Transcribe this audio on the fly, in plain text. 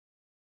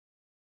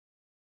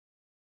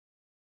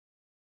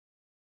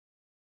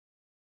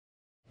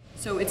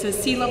So it's a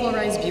sea level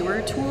rise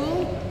viewer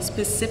tool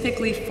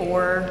specifically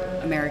for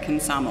American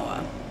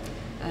Samoa.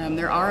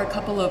 There are a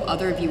couple of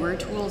other viewer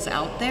tools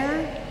out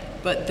there,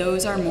 but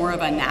those are more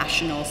of a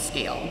national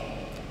scale.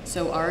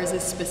 So ours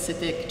is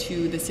specific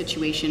to the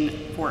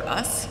situation for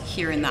us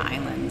here in the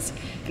islands.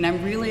 And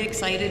I'm really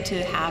excited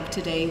to have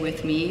today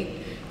with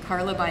me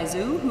Carla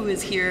Baizeau, who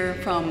is here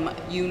from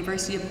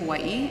University of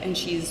Hawaiʻi, and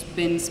she's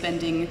been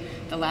spending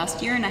the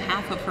last year and a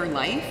half of her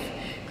life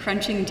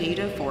crunching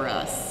data for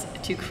us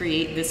to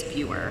create this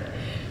viewer.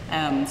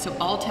 So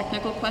all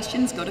technical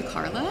questions go to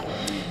Carla.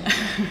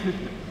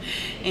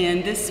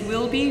 And this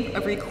will be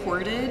a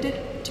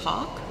recorded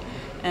talk.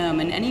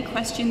 And any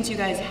questions you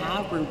guys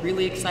have, we're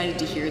really excited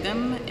to hear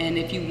them. And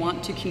if you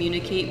want to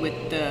communicate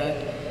with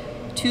the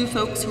two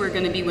folks who are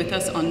going to be with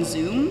us on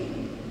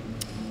Zoom,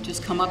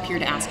 just come up here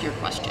to ask your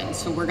questions.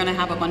 So we're going to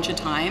have a bunch of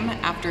time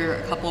after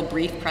a couple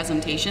brief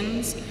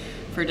presentations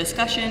for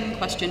discussion,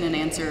 question and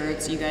answer,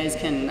 so you guys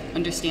can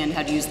understand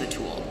how to use the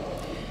tool.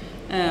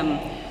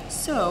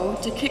 So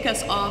to kick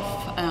us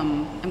off,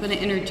 I'm going to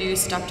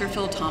introduce Dr.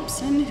 Phil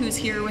Thompson, who's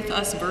here with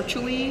us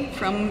virtually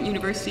from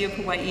University of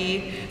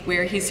Hawaiʻi,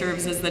 where he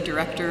serves as the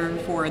director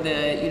for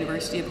the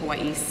University of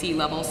Hawaiʻi Sea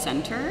Level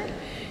Center.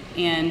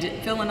 And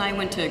Phil and I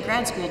went to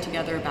grad school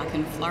together back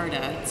in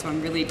Florida, so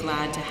I'm really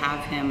glad to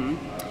have him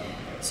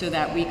so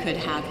that we could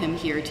have him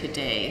here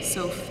today.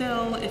 So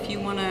Phil, if you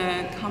want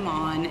to come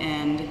on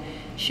and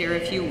share a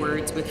few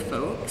words with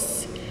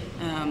folks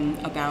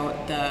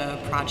about the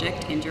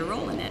project and your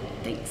role in it.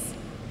 Thanks.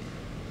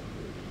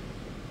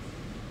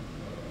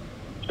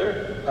 Sure.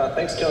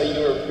 Thanks, Kelley.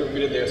 You were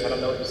muted there, so I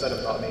don't know what you said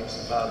about me.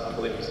 I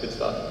believe it was good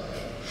stuff.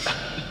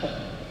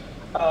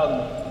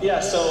 Yeah,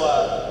 so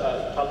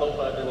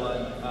aloha,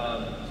 everyone.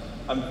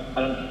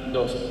 I don't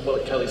know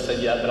what Kelley said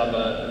yet, but I'm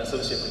an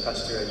associate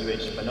professor at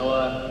UH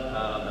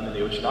Manoa. I'm in the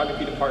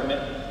oceanography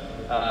department.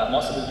 I'm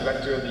also the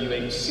director of the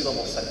UH Sea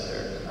Level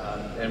Center.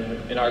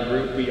 And in our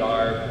group, we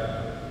are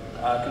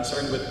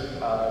concerned with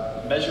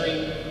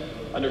measuring,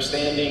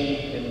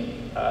 understanding,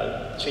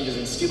 and changes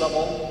in sea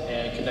level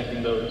and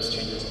connecting those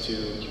changes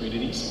to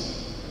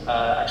communities.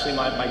 Actually,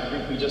 my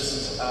group, we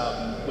just,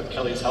 with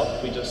Kelley's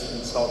help, we just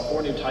installed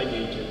 4 new tide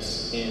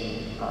gauges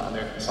in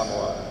American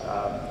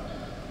Samoa.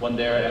 One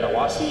there at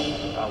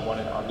Awasi, one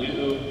in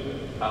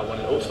Anu'u, one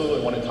in Ofu,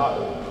 and one in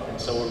Ta'u. And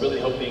so we're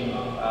really hoping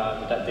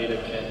that data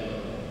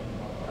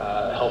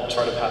can help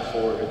chart a path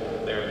forward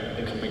there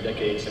in coming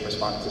decades in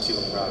response to sea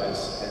level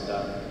rise. And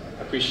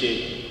I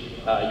appreciate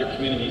your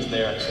communities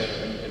there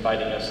actually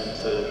inviting us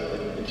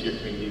into your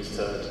communities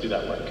to do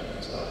that work.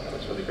 So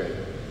that's really great.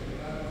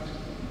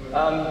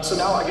 So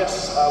now I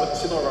guess with the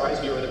sea level rise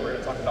viewer that we're going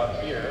to talk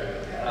about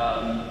here,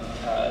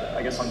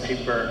 I guess on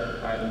paper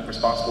I'm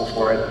responsible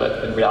for it,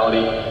 but in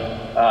reality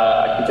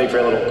I can take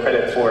very little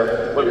credit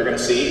for what you're going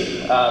to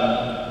see.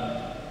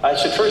 I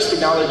should first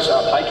acknowledge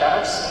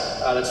PI-CASC.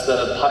 That's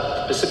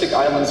the Pacific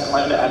Islands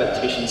Climate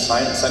Adaptation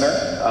Science Center.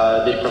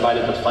 They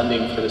provided the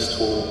funding for this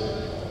tool.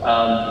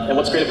 And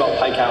what's great about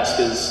PI-CASC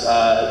is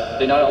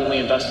they not only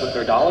invest with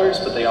their dollars,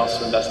 but they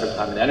also invest their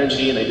time and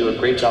energy, and they do a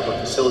great job of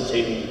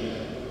facilitating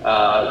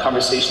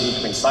conversations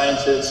between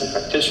scientists and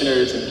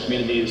practitioners and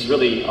communities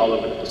really all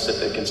over the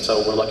Pacific, and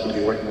so we're lucky to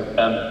be working with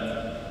them.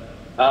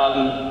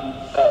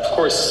 Of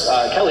course,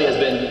 Kelley has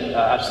been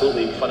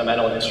absolutely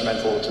fundamental and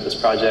instrumental to this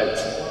project.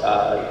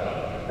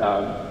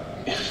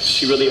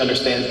 She really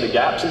understands the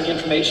gaps in the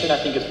information. I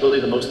think it's really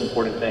the most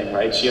important thing,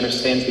 right? She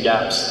understands the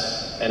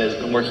gaps and has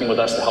been working with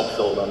us to help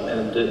fill them,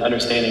 and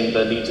understanding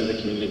the needs of the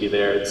community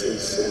there.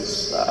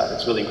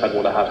 It's really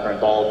incredible to have her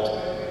involved.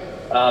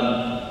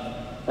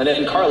 And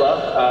then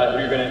Carla, who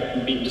you're going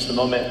to meet in just a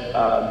moment,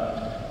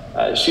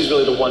 she's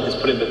really the one who's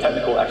put in the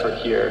technical effort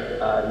here,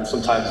 and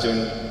sometimes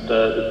doing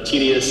the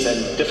tedious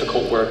and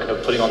difficult work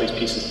of putting all these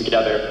pieces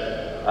together.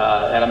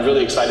 And I'm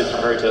really excited for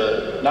her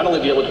to not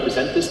only be able to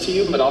present this to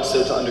you, but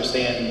also to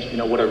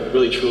understand, what a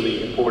really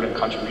truly important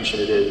contribution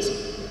it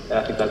is. And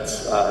I think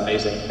that's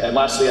amazing. And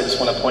lastly, I just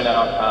want to point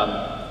out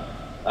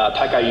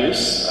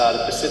PacIOOS,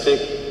 the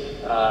Pacific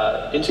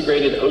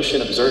Integrated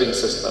Ocean Observing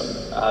System.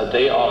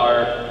 They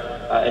are,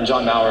 and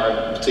John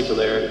Maurer in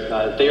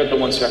particular, they are the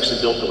ones who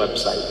actually built the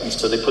website. And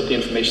so they put the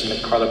information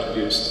that Carla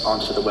produced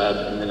onto the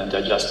web in a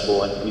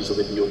digestible and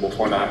easily viewable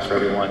format for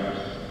everyone.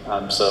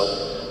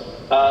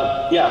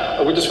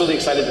 Yeah, we're just really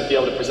excited to be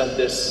able to present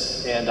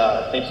this, and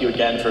thank you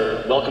again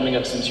for welcoming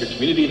us into your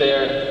community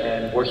there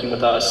and working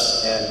with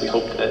us, and we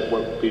hope that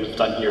what we've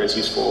done here is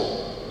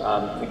useful.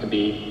 It can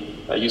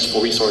be a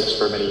useful resource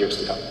for many years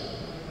to come.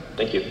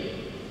 Thank you.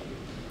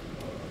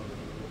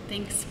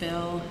 Thanks,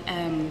 Phil.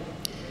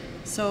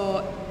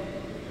 So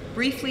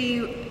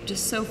briefly,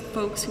 just so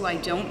folks who I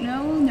don't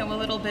know a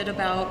little bit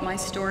about my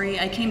story,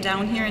 I came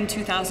down here in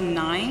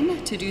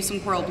 2009 to do some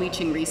coral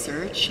bleaching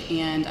research,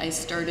 and I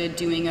started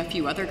doing a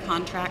few other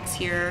contracts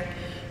here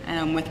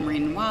with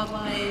marine and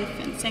wildlife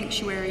and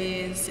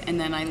sanctuaries, and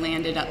then I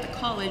landed at the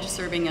college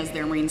serving as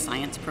their marine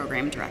science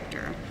program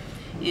director.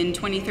 In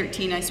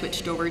 2013, I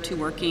switched over to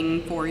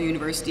working for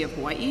University of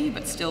Hawaiʻi,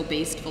 but still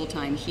based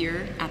full-time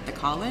here at the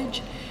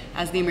college.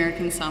 as the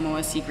American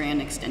Samoa Sea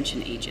Grant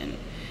Extension Agent.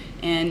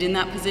 And in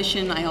that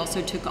position, I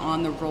also took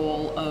on the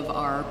role of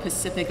our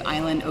Pacific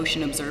Island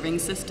Ocean Observing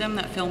System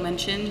that Phil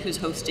mentioned, who's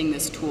hosting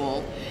this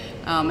tool.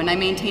 And I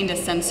maintained a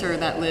sensor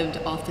that lived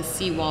off the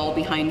seawall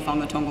behind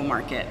Whangatongo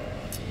Market.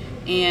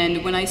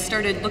 And when I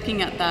started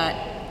looking at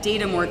that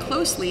data more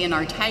closely, and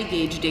our tide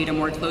gauge data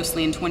more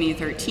closely in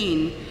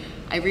 2013,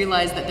 I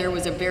realized that there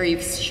was a very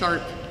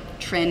sharp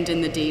trend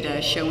in the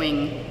data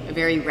showing a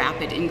very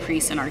rapid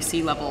increase in our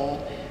sea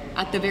level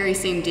at the very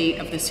same date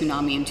of the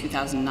tsunami in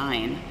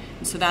 2009.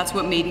 And so that's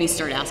what made me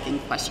start asking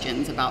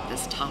questions about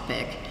this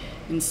topic.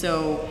 And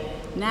so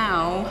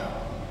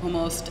now,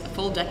 almost a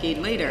full decade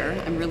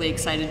later, I'm really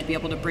excited to be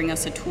able to bring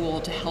us a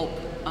tool to help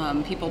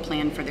people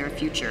plan for their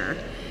future.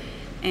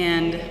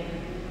 And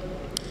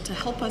to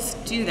help us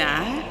do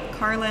that,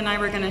 Carla and I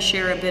were going to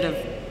share a bit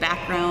of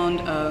background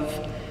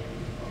of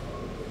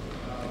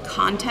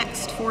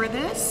context for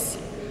this.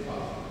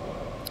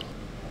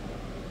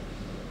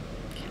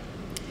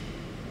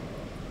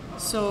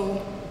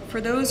 So, for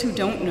those who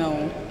don't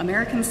know,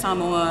 American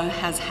Samoa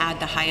has had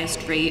the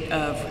highest rate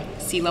of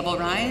sea level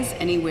rise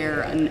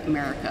anywhere in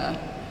America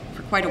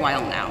for quite a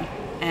while now.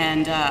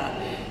 And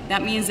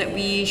that means that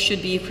we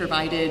should be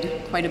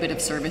provided quite a bit of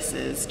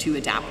services to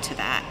adapt to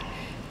that.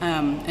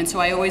 And so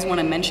I always want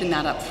to mention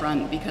that up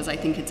front because I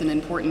think it's an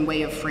important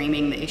way of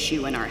framing the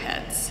issue in our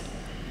heads.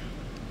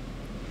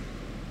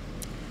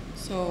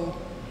 So,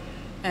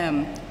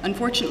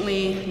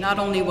 unfortunately, not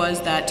only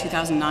was that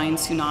 2009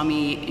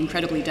 tsunami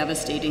incredibly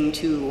devastating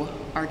to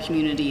our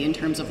community in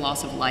terms of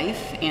loss of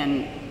life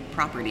and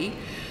property,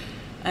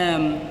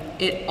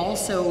 it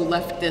also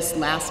left this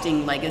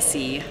lasting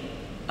legacy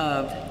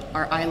of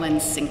our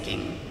island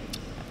sinking,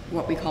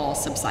 what we call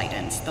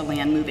subsidence, the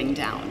land moving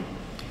down.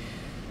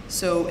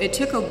 So it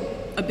took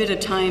a bit of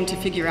time to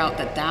figure out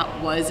that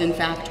that was in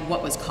fact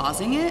what was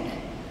causing it.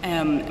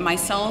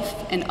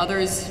 Myself and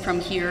others from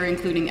here,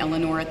 including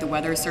Eleanor at the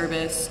Weather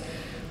Service,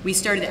 we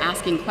started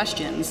asking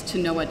questions to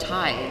NOAA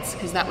tides,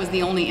 because that was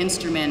the only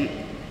instrument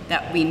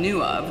that we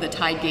knew of, the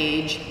tide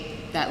gauge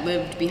that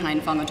lived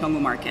behind Whangatongo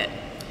Market.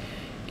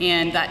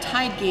 And that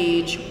tide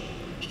gauge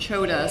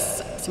showed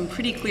us some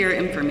pretty clear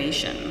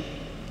information.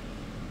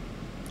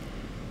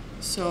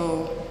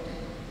 So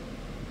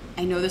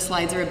I know the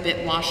slides are a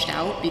bit washed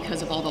out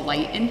because of all the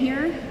light in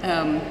here,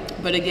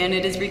 but again,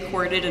 it is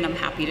recorded and I'm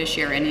happy to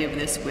share any of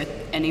this with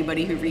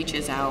anybody who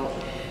reaches out.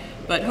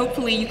 But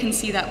hopefully you can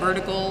see that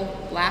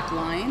vertical black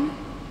line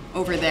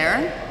over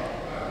there.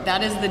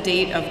 That is the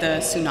date of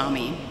the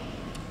tsunami.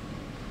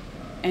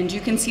 And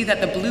you can see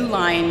that the blue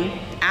line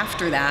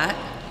after that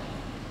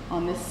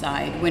on this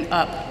side went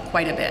up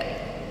quite a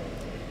bit.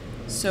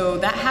 So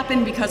that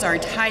happened because our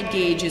tide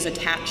gauge is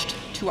attached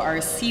to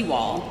our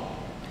seawall.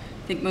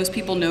 I think most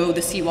people know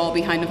the seawall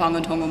behind the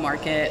Whangatongo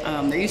Market.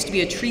 There used to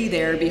be a tree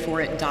there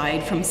before it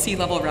died from sea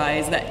level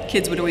rise that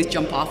kids would always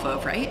jump off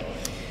of, right?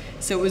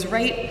 So it was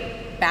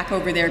right back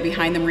over there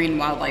behind the Marine and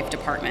Wildlife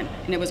Department,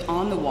 and it was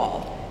on the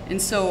wall. And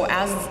so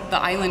as the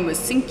island was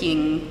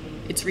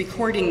sinking, it's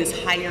recording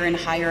this higher and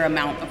higher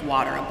amount of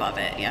water above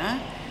it, yeah?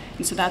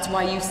 And so that's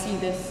why you see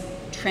this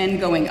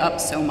trend going up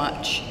so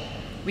much.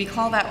 We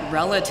call that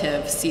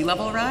relative sea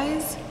level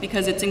rise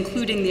because it's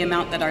including the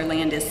amount that our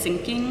land is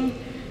sinking,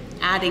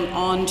 adding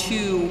on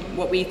to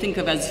what we think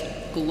of as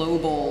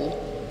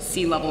global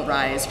sea level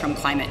rise from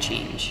climate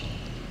change.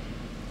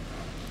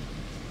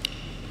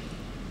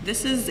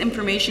 This is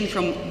information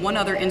from one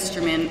other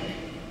instrument.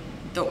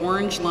 The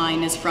orange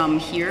line is from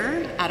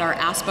here at our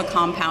ASPA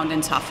compound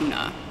in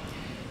Tafuna.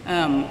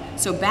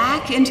 So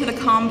back into the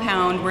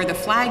compound where the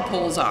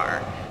flagpoles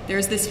are,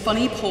 there's this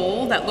funny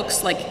pole that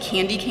looks like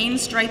candy cane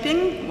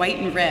striping, white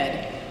and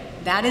red.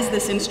 That is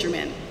this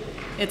instrument.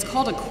 It's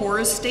called a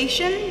CORS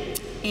station,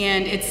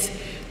 and it's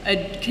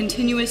a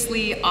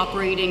continuously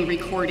operating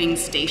recording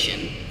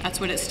station. That's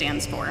what it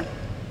stands for.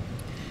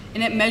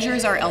 And it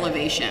measures our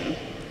elevation.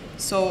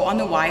 So on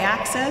the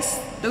y-axis,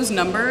 those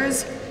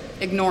numbers,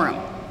 ignore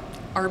them,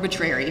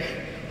 arbitrary.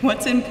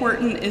 What's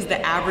important is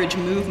the average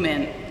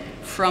movement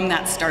from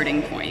that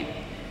starting point.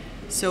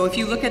 So if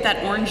you look at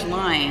that orange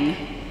line,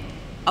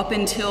 up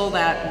until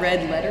that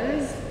red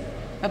letters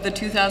of the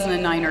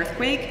 2009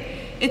 earthquake,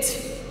 it's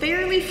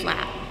fairly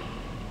flat.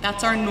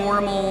 That's our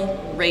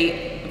normal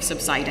rate of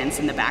subsidence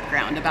in the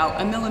background, about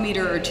 1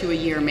 millimeter or 2 a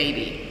year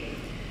maybe.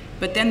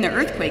 But then the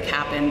earthquake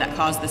happened that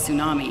caused the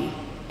tsunami,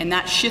 and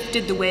that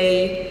shifted the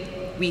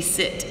way we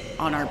sit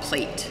on our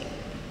plate,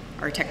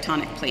 our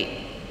tectonic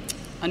plate.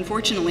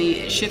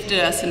 Unfortunately, it shifted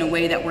us in a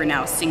way that we're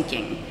now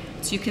sinking.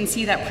 So you can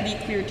see that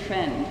pretty clear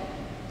trend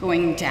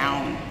going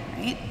down,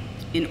 right,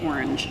 in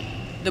orange.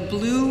 The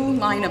blue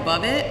line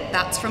above it,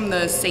 that's from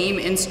the same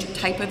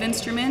type of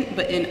instrument,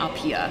 but in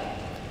Apia,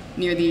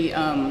 near the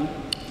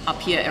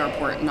Apia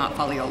airport, not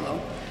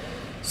Faleolo.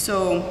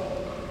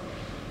 So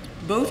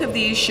both of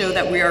these show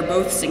that we are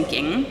both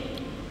sinking.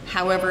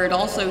 However, it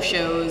also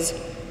shows,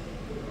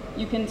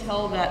 you can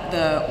tell that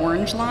the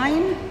orange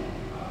line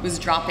was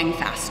dropping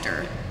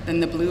faster than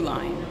the blue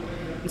line.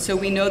 And so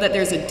we know that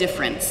there's a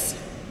difference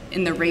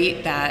in the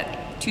rate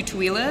that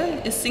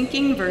Tutuila is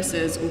sinking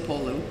versus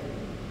Upolu.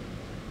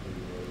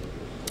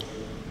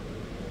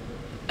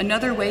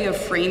 Another way of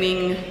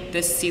framing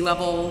this sea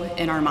level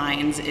in our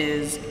minds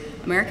is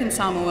American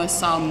Samoa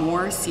saw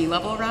more sea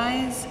level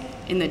rise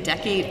in the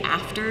decade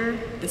after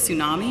the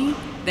tsunami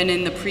than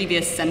in the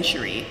previous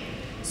century.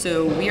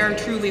 So we are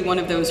truly one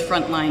of those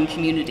frontline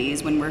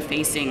communities when we're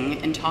facing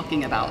and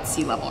talking about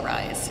sea level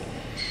rise.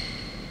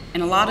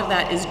 And a lot of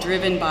that is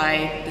driven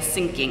by the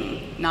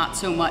sinking, not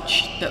so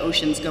much the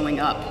oceans going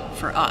up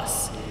for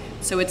us.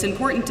 So it's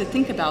important to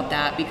think about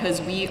that because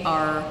we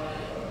are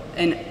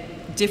a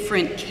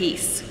different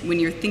case when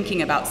you're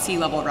thinking about sea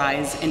level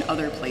rise in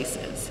other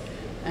places.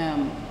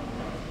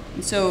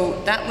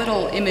 So that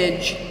little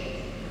image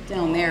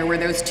down there where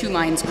those two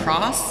lines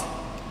cross,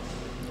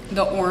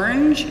 the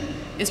orange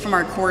is from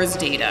our CORS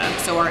data.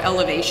 So our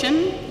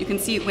elevation, you can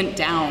see it went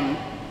down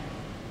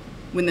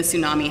when the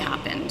tsunami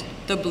happened.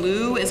 The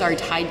blue is our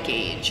tide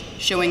gauge,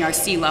 showing our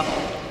sea level.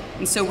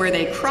 And so where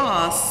they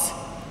cross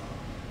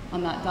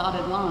on that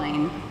dotted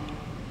line,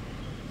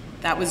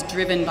 that was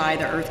driven by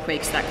the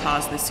earthquakes that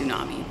caused the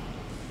tsunami.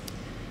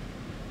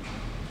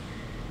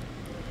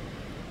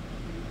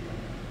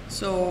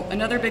 So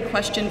another big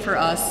question for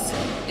us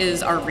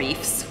is our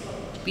reefs.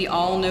 We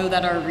all know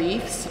that our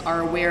reefs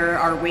are where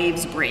our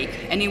waves break,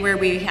 anywhere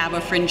we have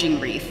a fringing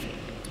reef.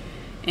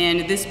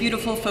 And this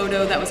beautiful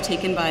photo that was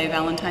taken by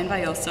Valentine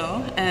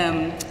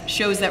Baizeau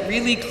shows that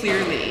really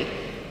clearly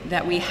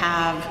that we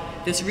have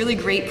this really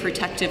great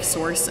protective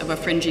source of a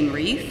fringing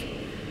reef.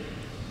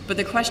 But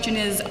the question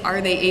is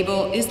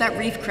that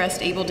reef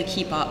crest able to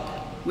keep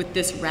up with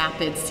this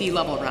rapid sea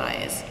level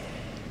rise?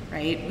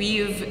 Right?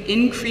 We've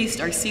increased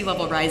our sea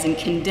level rise and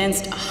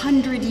condensed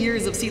 100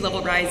 years of sea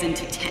level rise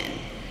into 10.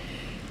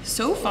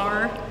 So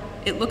far,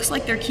 it looks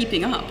like they're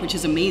keeping up, which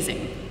is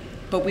amazing.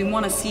 But we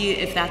want to see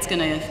if that's going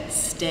to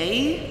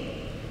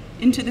stay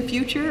into the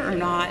future or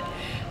not.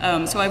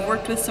 So I've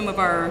worked with some of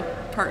our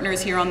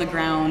partners here on the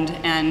ground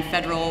and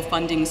federal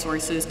funding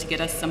sources to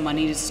get us some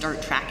money to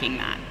start tracking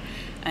that.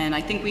 And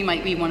I think we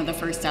might be one of the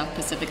first South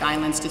Pacific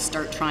islands to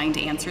start trying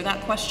to answer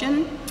that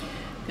question,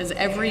 because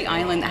every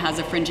island that has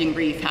a fringing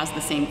reef has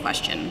the same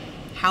question.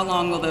 How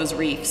long will those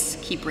reefs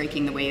keep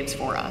breaking the waves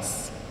for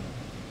us?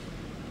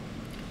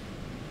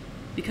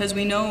 Because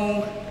we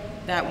know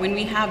that when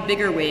we have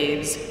bigger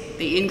waves,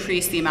 they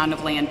increase the amount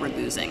of land we're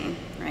losing,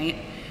 right?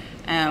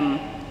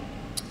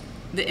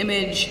 The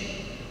image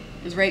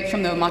is right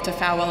from the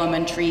Matafau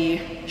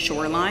Elementary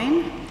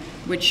shoreline,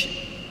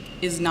 which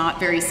is not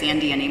very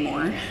sandy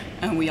anymore,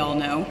 we all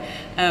know.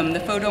 The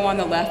photo on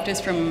the left is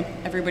from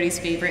everybody's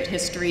favorite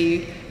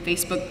history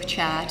Facebook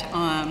chat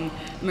on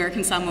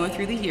American Samoa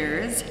through the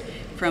years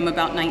from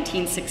about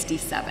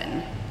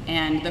 1967.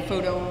 And the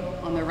photo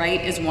on the right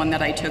is one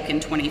that I took in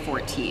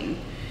 2014.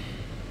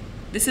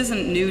 This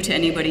isn't new to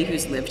anybody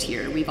who's lived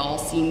here. We've all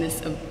seen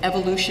this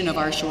evolution of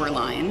our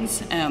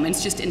shorelines, and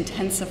it's just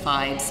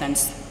intensified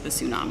since the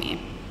tsunami.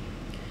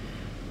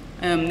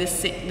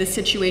 This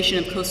situation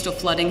of coastal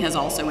flooding has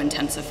also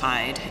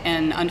intensified,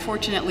 and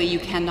unfortunately you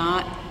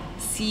cannot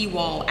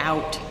seawall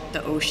out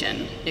the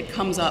ocean. It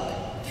comes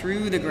up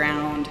through the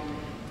ground,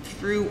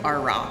 through our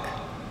rock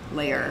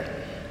layer.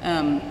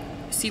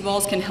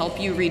 Seawalls can help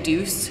you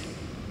reduce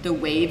the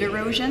wave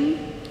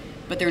erosion,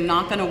 but they're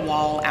not going to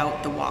wall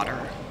out the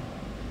water.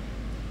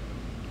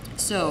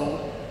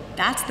 So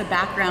that's the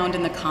background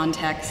and the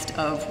context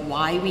of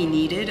why we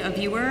needed a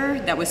viewer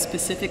that was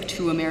specific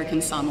to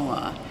American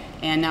Samoa.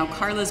 And now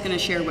Carla's going to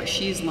share what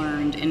she's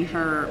learned in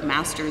her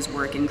master's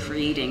work in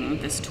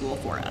creating this tool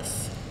for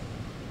us.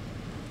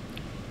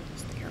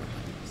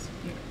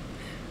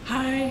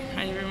 Hi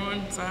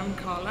everyone, so I'm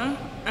Carla.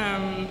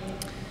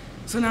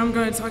 So now I'm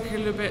going to talk a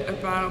little bit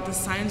about the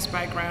science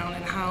background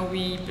and how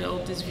we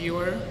built this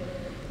viewer.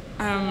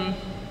 I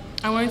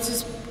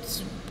wanted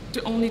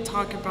to only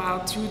talk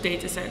about 2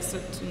 data sets so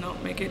to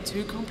not make it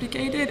too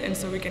complicated, and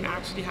so we can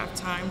actually have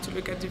time to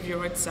look at the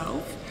viewer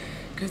itself,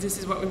 because this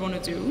is what we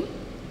want to do.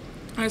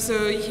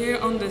 So here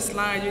on the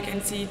slide you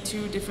can see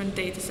 2 different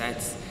data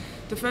sets.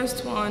 The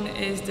first one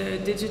is the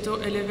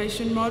digital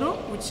elevation model,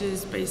 which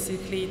is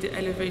basically the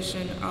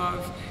elevation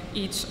of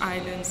each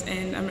island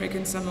in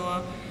American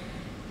Samoa,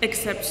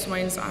 except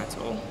Swains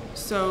Atoll.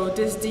 So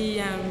this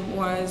DEM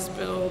was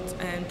built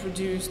and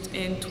produced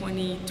in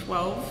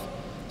 2012,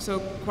 so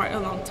quite a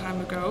long time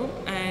ago,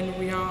 and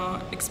we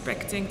are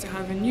expecting to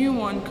have a new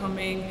one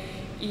coming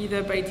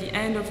either by the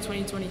end of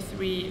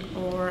 2023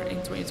 or in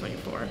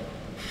 2024.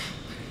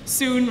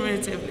 Soon,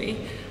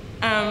 relatively.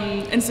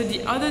 And so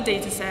the other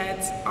data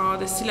sets are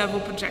the sea level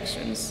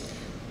projections.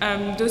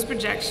 Those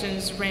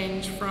projections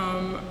range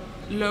from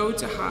low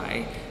to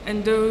high,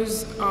 and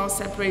those are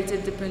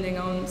separated depending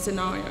on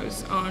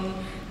scenarios, on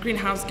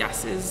greenhouse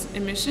gases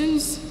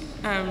emissions,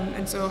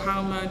 and so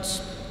how much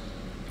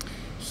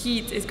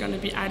heat is going to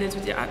be added to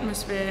the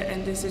atmosphere,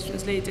 and this is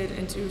translated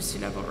into sea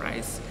level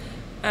rise.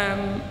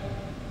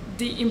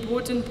 The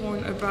important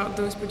point about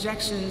those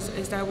projections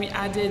is that we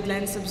added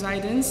land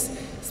subsidence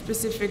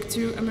specific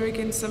to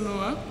American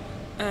Samoa,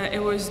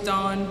 It was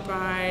done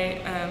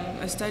by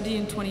a study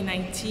in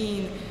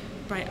 2019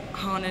 by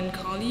Huang and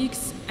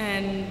colleagues,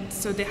 and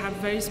so they have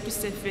very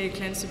specific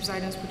land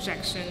subsidence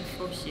projection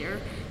for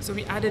here. So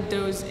we added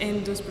those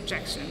in those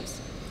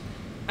projections.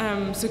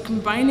 So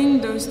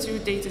combining those two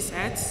data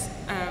sets,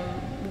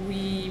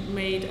 we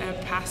made a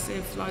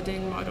passive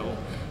flooding model.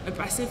 A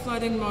passive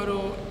flooding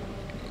model,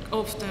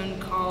 often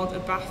called a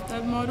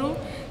bathtub model,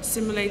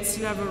 simulates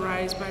sea level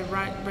rise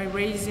by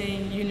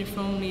raising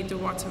uniformly the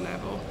water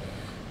level.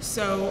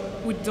 So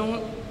we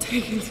don't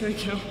take into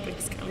account,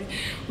 thanks Kelley,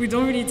 we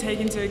don't really take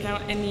into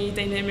account any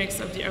dynamics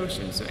of the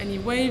ocean. So any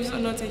waves are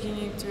not taken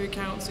into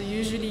account. So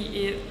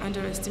usually it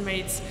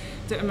underestimates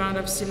the amount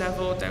of sea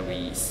level that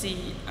we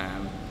see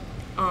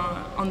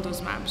on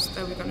those maps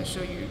that we're going to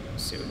show you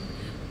soon.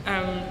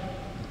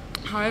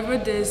 However,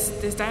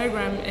 this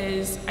diagram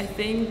is, I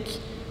think,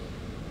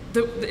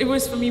 it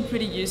was for me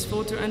pretty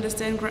useful to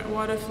understand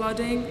groundwater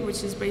flooding,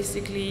 which is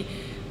basically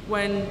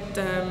when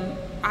the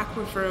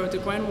aquifer, or the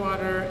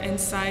groundwater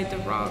inside the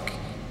rock,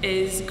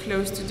 is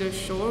close to the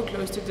shore,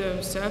 close to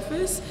the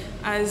surface.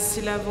 As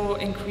sea level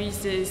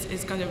increases,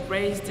 it's going to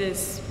raise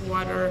this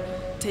water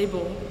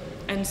table.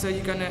 And so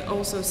you're going to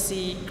also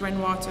see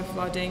groundwater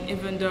flooding,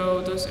 even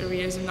though those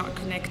areas are not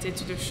connected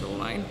to the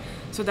shoreline.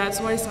 So that's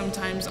why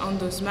sometimes on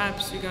those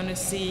maps, you're going to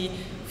see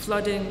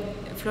flooded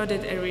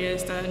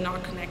areas that are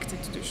not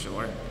connected to the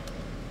shore.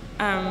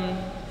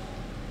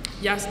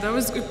 Yeah, so that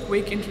was a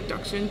quick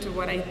introduction to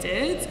what I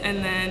did.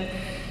 And then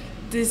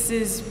this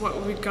is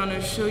what we're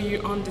gonna show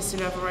you on the sea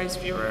level rise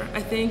viewer.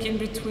 I think in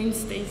between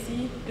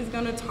Stacey is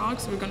gonna talk,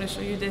 so we're gonna show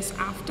you this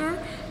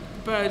after.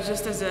 But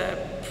just as a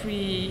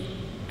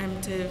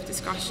preemptive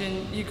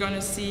discussion, you're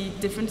gonna see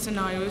different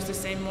scenarios, the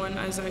same one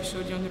as I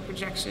showed you on the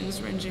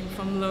projections, ranging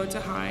from low to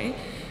high.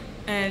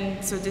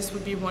 And so this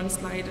would be one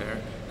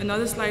slider.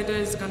 Another slider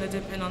is gonna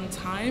depend on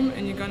time,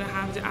 and you're gonna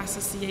have the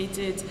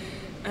associated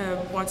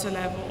water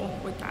level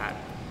with that.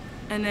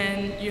 And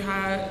then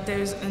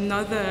there's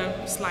another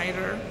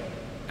slider,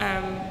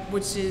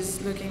 which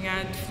is looking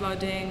at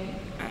flooding,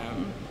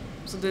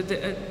 so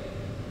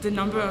the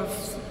number of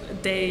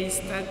days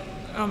that,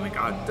 oh my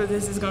God, that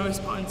this is going to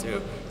respond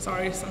to.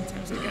 Sorry,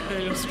 sometimes I get a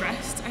little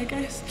stressed, I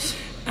guess.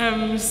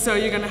 So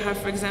you're going to have,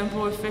 for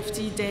example, a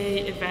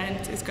 50-day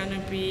event is going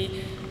to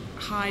be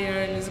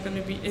higher and is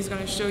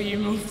going to show you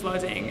more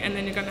flooding, and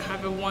then you're going to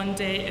have a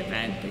one-day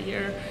event per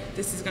year.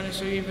 This is going to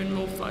show you even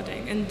more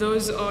flooding, and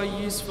those are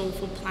useful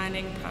for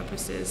planning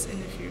purposes in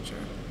the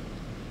future.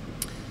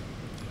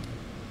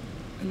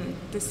 And then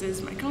this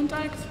is my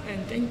contact,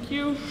 and thank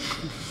you.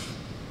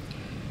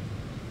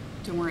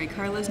 Don't worry,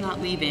 Carla's not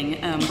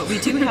leaving, but we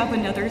do have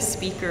another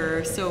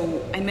speaker.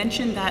 So I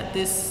mentioned that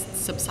this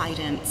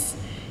subsidence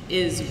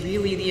is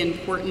really the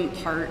important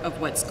part of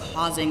what's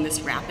causing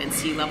this rapid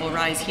sea level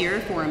rise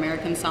here for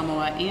American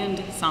Samoa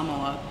and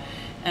Samoa.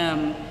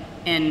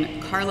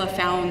 And Carla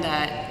found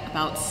that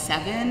about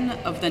 7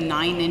 of the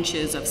 9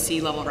 inches of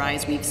sea level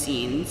rise we've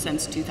seen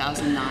since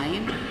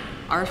 2009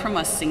 are from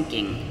us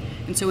sinking.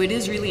 And so it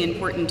is really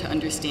important to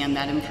understand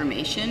that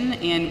information,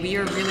 and we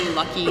are really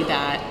lucky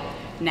that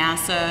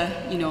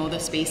NASA, you know, the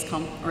space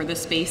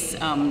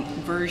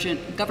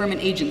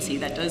government agency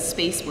that does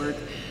space work,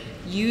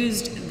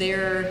 used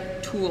their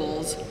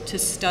tools to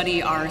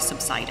study our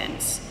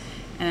subsidence.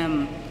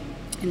 And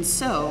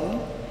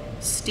so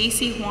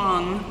Stacey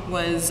Huang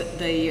was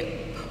the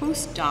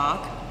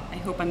postdoc, I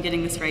hope I'm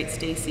getting this right,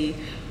 Stacey,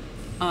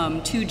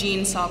 to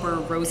Jean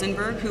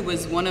Sauber-Rosenberg, who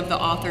was one of the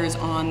authors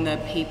on the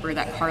paper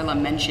that Carla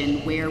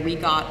mentioned, where we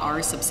got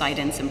our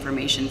subsidence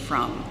information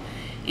from.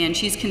 And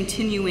she's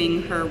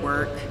continuing her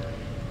work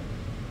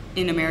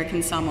in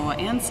American Samoa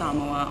and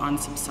Samoa on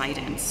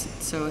subsidence.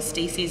 So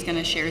Stacey's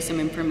gonna share some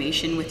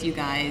information with you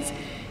guys.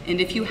 And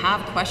if you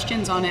have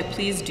questions on it,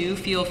 please do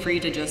feel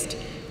free to just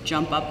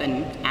jump up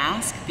and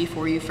ask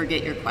before you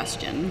forget your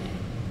question.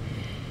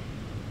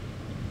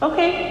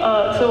 Okay,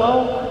 so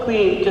I'll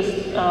quickly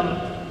just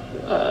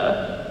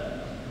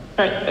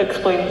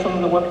explain some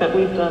of the work that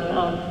we've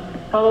done.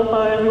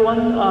 Hello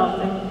everyone,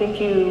 and thank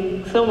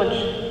you so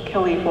much,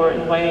 Kelley, for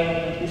inviting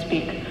me to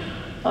speak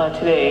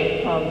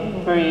today.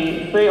 I'm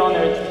very, very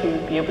honored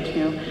to be able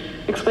to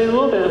explain a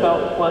little bit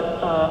about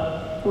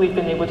what we've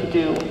been able to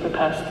do the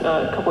past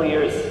couple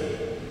years.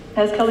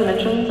 As Kelley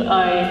mentioned,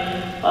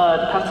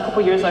 the past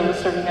couple years I was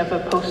serving as a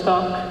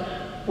postdoc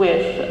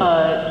with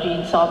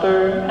Jean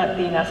Sauber at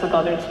the NASA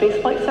Goddard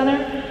Space Flight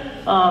Center.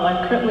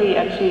 I'm currently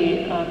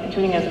actually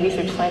continuing as a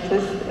research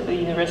scientist at the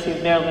University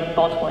of Maryland,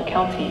 Baltimore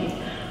County.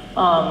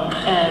 I'm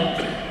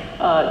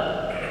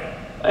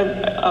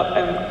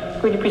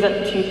going to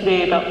present to you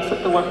today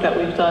about the work that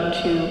we've done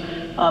to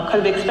kind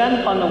of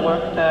expand upon the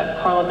work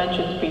that Carla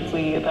mentioned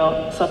briefly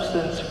about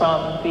substance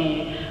from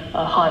the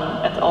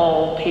Han et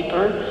al.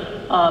 Paper.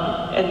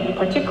 And in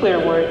particular,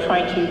 we're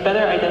trying to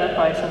better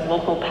identify some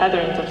local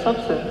patterns of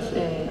substance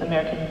in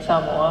American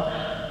Samoa,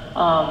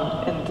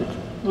 and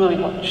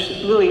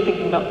really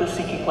thinking about the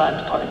sinking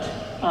land part.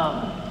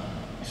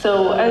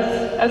 So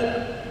as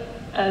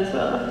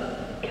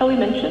Kelley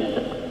mentioned,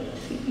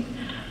 let's see.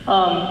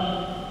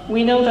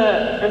 We know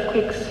that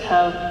earthquakes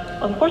have,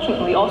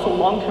 unfortunately, also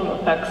long-term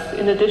effects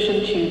in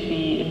addition to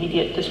the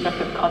immediate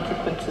destructive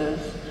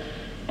consequences.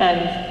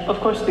 And of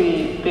course,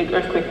 the big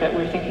earthquake that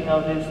we're thinking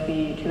of is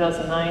the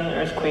 2009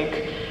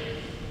 earthquake.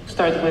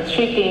 Started with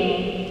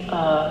shaking,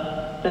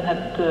 then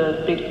had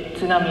the big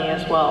tsunami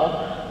as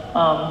well.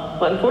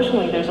 But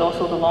unfortunately, there's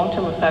also the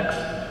long-term effects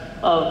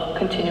of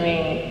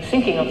continuing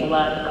sinking of the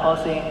land,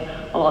 causing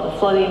a lot of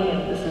flooding.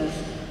 And this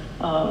is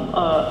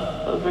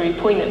a very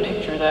poignant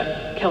picture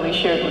that Kelley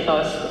shared with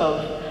us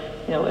of,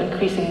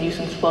 increasing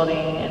nuisance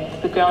flooding,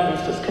 and the ground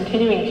is just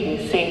continuing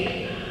to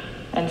sink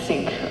and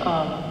sink.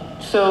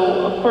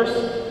 So, of course,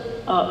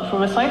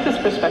 from a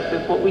scientist's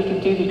perspective, what we can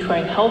do to try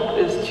and help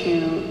is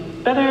to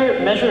better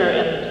measure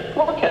and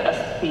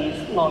forecast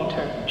these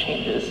long-term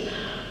changes.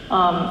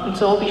 And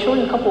so I'll be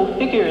showing a couple of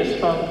figures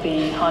from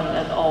the Han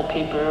et al.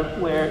 Paper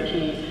where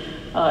he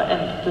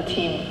and the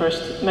team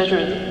first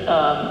measured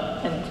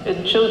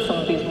and showed some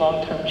of these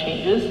long-term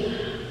changes.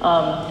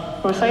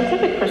 From a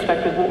scientific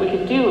perspective, what we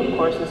can do, of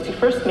course, is to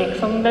first make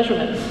some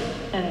measurements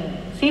and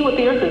see what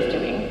the Earth is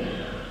doing.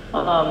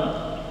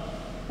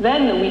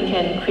 Then we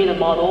can create a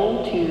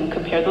model to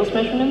compare those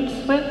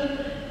measurements with,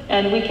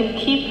 and we can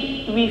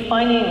keep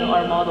refining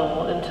our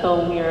model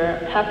until we're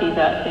happy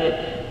that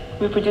it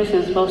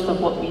reproduces most of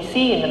what we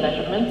see in the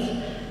measurements,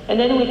 and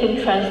then we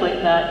can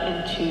translate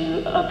that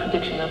into a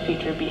prediction of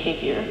future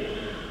behavior,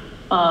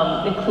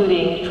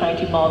 including trying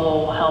to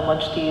model how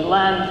much the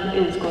land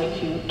is going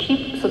to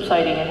keep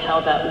subsiding and how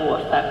that will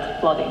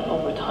affect flooding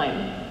over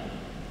time.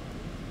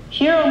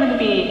 Here I'm going to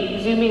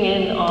be zooming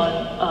in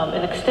on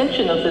an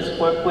extension of this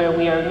work where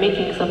we are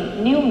making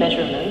some new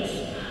measurements,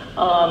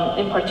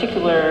 in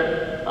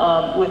particular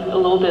with a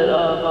little bit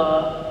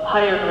of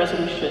higher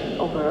resolution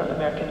over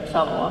American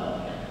Samoa.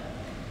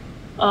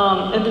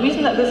 And the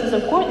reason that this is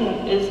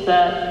important is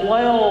that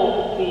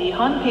while the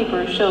Han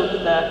paper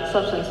showed that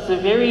substance is a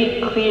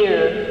very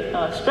clear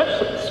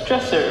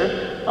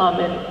stressor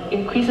and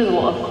increases a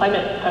lot of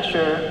climate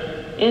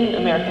pressure in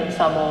American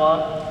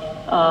Samoa,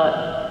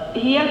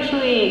 he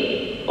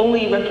actually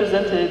only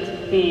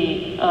represented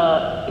the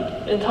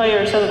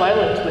entire set of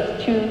islands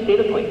with 2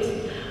 data points.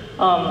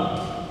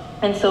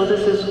 And so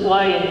this is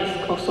why in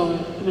this coastal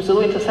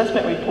resilience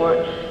assessment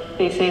report,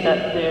 they say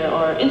that there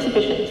are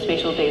insufficient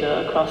spatial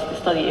data across the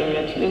study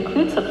area to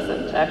include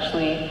substance,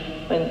 actually,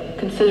 when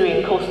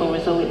considering coastal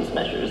resilience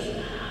measures.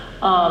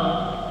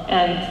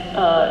 And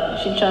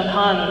Shinchan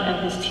Han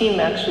and his team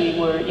actually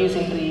were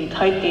using the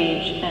tide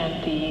gauge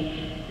and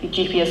the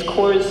GPS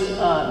cores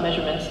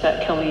measurements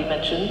that Kelley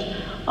mentioned.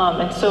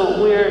 And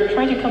so we're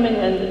trying to come in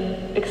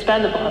and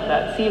expand upon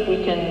that, see if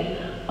we can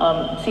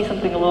see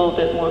something a little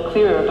bit more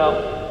clear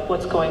about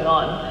what's going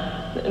on.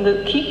 And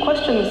the key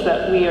questions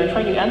that we are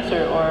trying to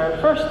answer are,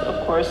 first,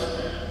 of course,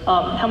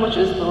 how much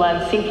is the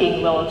land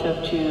sinking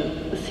relative to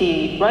the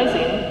sea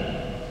rising?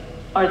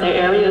 Are there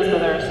areas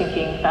that are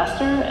sinking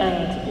faster,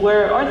 and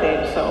where are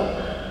they so?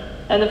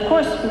 And of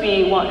course,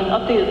 we want an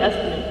updated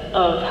estimate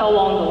of how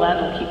long the land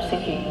will keep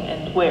sinking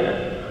and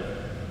where.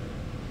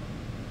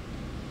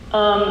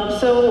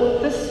 So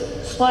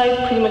this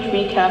slide pretty much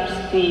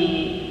recaps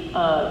the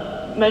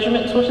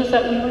measurement sources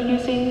that we were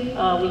using.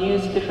 We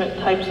use different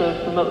types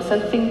of remote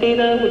sensing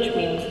data, which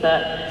means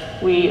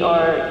that we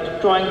are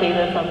drawing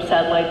data from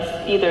satellites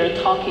either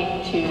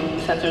talking to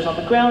sensors on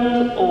the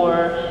ground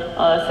or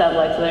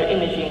satellites that are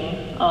imaging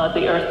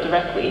the Earth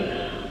directly.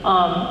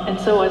 And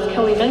so as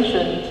Kelley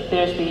mentioned,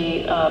 there's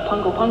the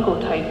Pango Pango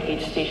tide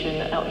gauge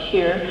station out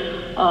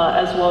here,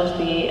 as well as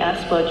the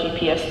ASPA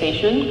GPS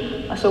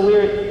station. So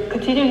we're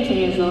continuing to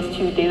use those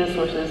 2 data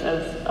sources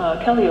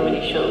as Kelley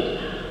already showed.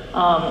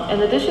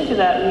 In addition to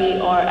that, we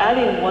are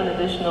adding one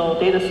additional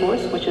data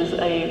source, which is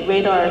a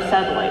radar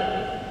satellite.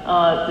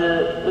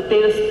 The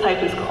data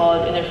type is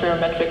called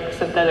interferometric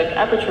synthetic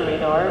aperture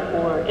radar,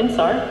 or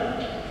INSAR.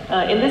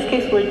 In this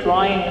case, we're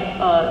drawing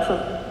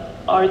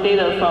our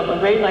data from a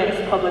very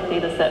nice public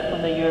data set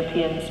from the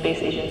European Space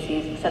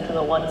Agency's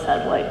Sentinel-1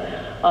 satellite.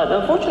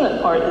 The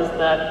unfortunate part is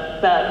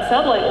that that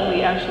satellite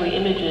only actually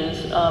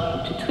images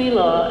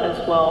Tutuila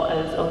as well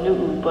as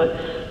Onu'u, but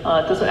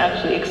doesn't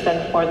actually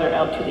extend farther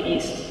out to the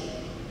east.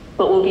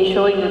 But we'll be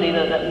showing the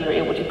data that we were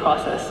able to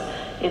process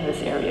in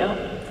this area.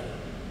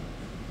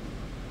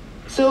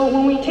 So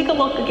when we take a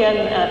look again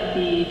at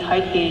the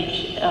tide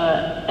gauge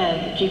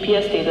and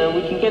GPS data,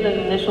 we can get an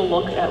initial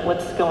look at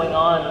what's going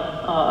on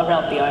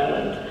around the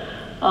island.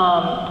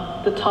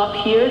 The top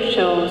here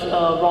shows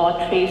a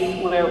raw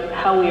trace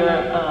how we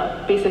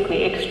are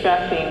basically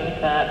extracting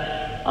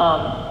that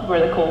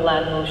vertical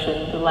land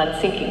motion, the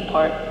land sinking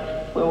part,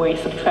 where we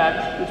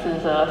subtract, this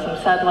is some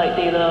satellite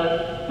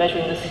data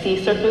measuring the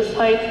sea surface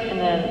height, and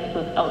then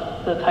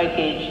the tide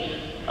gauge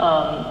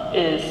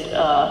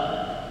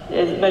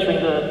is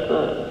measuring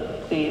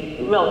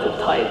the relative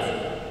tides.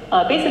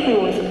 Basically,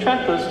 when we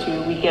subtract those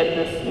 2, we get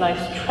this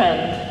nice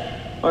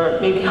trend, or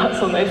maybe not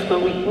so nice,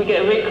 but we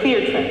get a very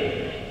clear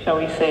trend, shall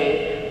we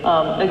say.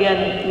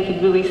 Again, we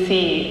could really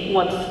see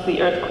once the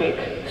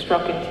earthquake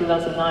struck in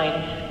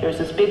 2009, there's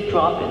this big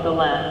drop in the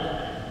land,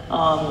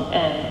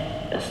 and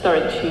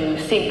started to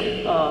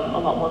sink a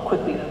lot more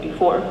quickly than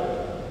before.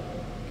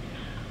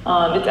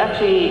 It's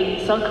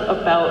actually sunk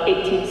about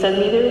 18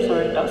 centimeters,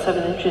 or about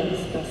 7 inches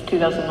since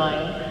 2009,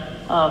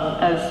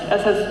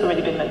 as has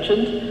already been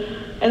mentioned.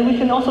 And we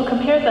can also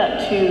compare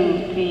that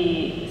to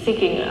the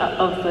sinking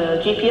of the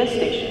GPS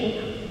station.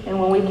 And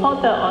when we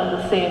plot that on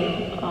the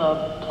same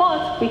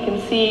plot, we can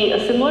see a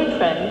similar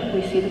trend.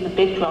 We see the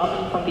big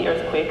drop from the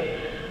earthquake.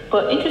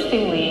 But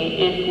interestingly,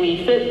 if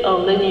we fit a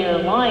linear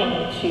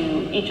line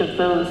to each of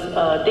those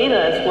data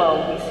as well,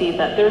 we see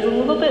that there's a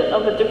little bit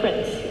of a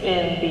difference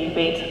in the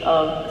rate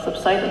of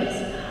subsidence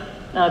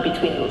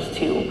between those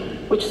two,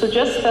 which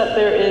suggests that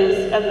there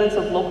is evidence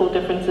of local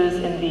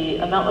differences in the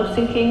amount of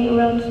sinking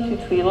around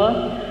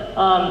Tutuila.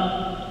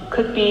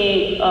 Could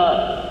be,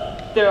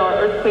 there are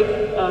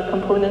earthquake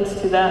components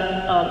to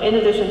that, in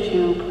addition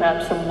to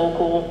perhaps some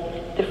local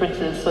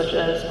differences such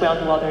as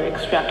groundwater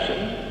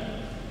extraction.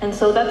 And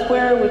so that's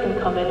where we can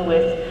come in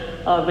with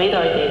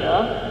radar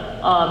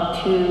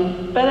data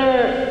to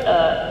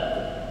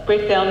better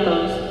break down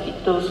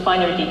those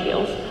finer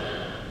details.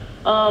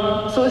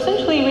 So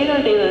essentially,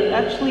 radar data is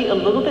actually a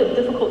little bit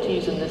difficult to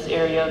use in this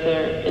area.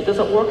 It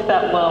doesn't work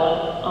that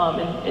well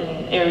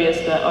in areas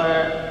that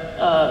are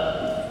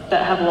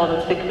that have a lot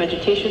of thick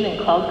vegetation and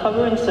cloud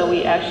cover, and so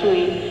we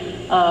actually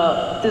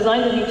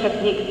designed a new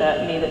technique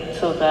that made it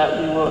so that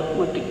we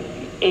would be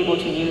able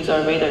to use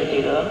our radar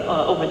data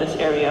over this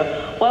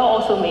area, while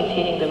also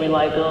maintaining the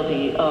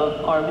reliability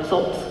of our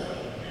results.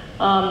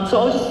 So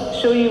I'll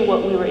just show you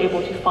what we were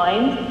able to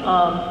find.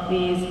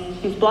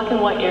 These black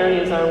and white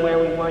areas are where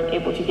we weren't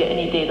able to get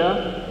any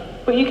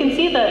data. But you can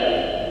see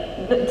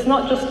that it's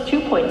not just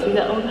 2 points, we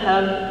don't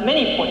have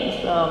many points,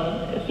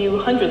 a few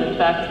hundred in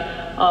fact,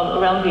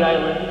 around the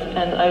island.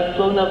 And I've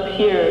blown up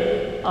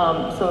here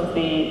some of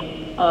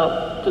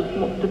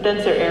the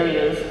denser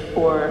areas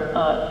for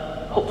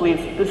hopefully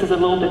this is a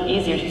little bit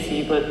easier to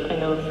see, but I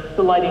know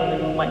the lighting in the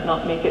room might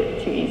not make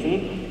it too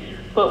easy.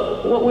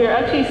 But what we're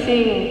actually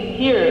seeing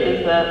here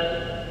is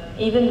that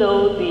even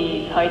though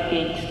the tide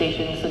gauge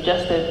station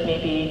suggested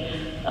maybe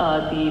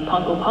the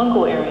Pago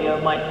Pago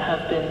area might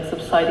have been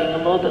subsiding a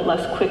little bit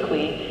less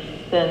quickly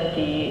than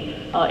the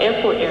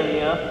airport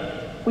area,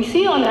 we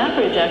see on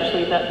average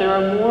actually that there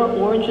are more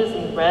oranges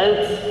and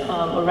reds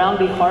around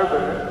the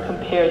harbor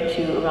compared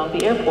to around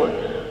the airport.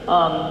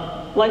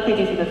 Likely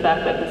due to the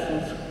fact that this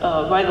is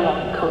right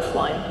along the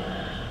coastline.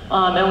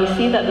 And we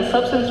see that the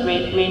subsidence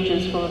rate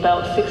ranges from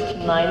about 6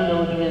 to 9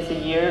 millimeters a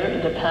year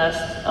in the past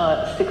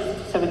 6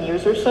 to 7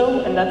 years or so,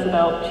 and that's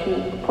about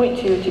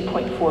 0.2 to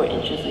 0.4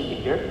 inches a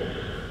year.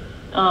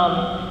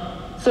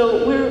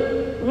 So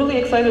we're really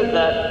excited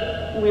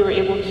that we were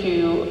able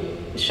to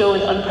show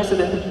an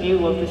unprecedented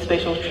view of the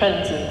spatial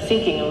trends in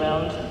sinking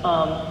around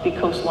the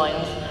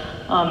coastlines.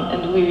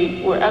 And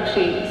we were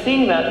actually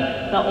seeing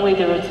that not only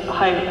there was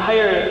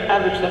higher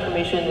average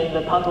deformation in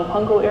the Pago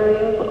Pago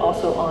area, but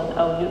also on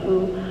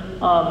Aunu'u.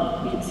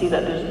 You can see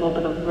that there's a little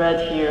bit of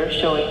red here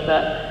showing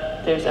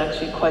that there's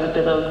actually quite a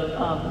bit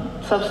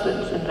of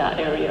substance in that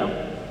area.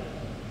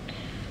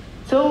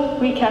 So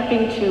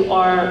recapping to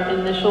our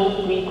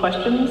initial 3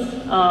 questions,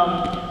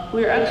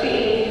 we're actually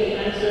able to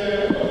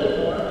answer a little bit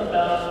more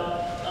about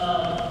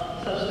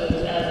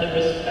substance as a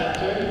risk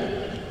factor.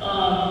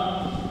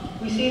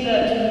 We see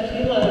that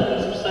Tutuila has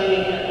been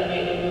subsiding at the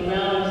rate of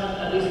around,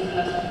 at least the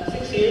past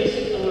 6 years,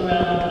 of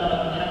around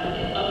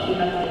up to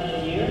half an inch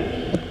a year,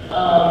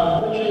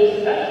 which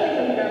is actually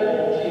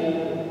comparable to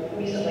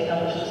recently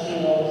how much the sea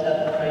levels have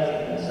been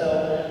rising. And so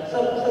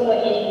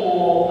somewhat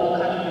equal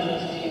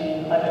contributions to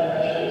climate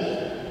pressures.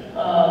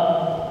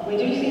 We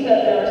do see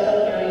that there are some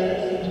areas that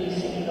seem to be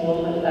sinking a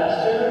little bit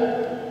faster,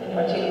 in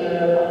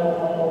particular Pago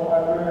Pago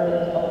Harbor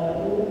and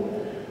Aunu'u.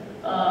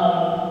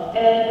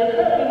 And we're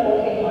currently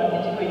working on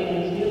integrating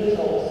these new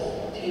results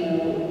to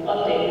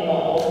update the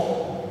model.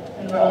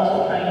 And we're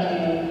also trying to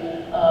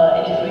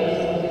integrate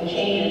some of the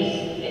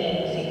changes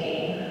in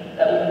sinking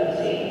that we've been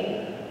seeing.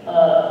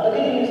 The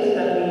good news is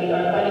that we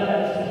are finding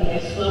that sinking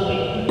is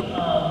slowing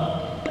on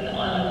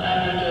an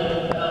average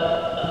of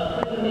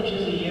about 1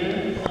 inches a year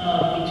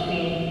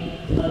between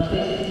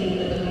 2016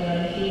 and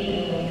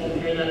 2019, and when we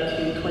compare that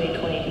to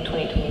 2020 to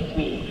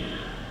 2023.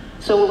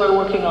 So we're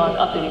working on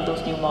updating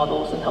those new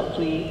models, and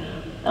hopefully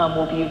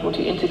we'll be able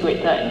to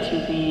integrate that into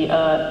the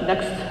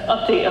next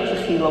update of the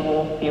sea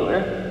level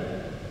viewer.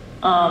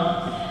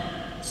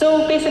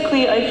 So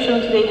basically, I've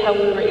shown today how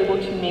we were able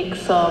to make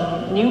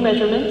some new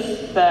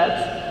measurements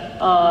that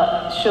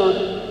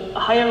showed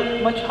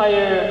much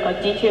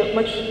higher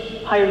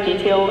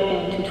detail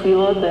in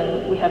Tutuila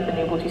than we have been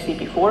able to see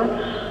before.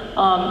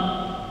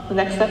 The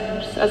next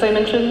steps, as I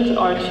mentioned,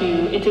 are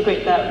to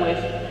integrate that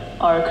with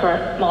our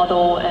current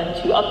model and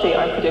to update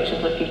our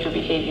predictions of future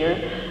behavior.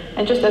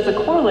 And just as a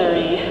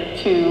corollary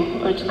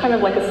to, or it's kind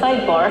of like a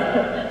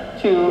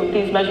sidebar to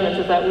these measurements,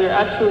 is that we're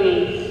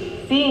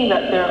actually seeing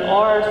that there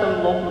are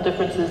some local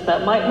differences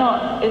that might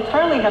not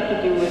entirely have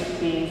to do with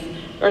these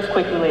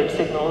earthquake-related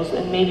signals,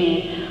 and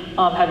maybe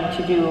having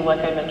to do,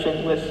 like I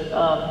mentioned, with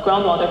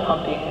groundwater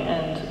pumping,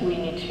 and we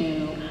need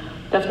to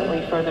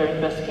definitely further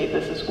investigate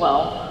this as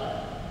well.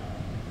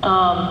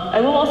 I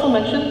will also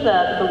mention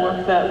that the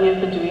work that we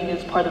have been doing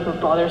is part of a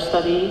broader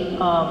study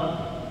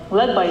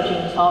led by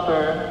Jean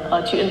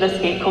Sauber to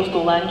investigate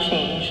coastal land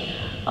change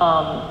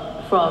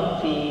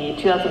from the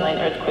 2009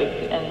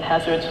 earthquake and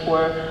hazards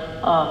for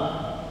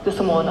the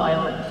Samoan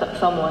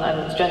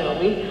Islands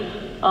generally.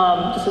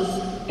 This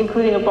is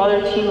including a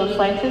broader team of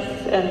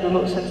scientists and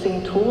remote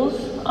sensing tools,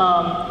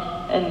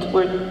 and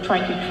we're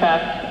trying to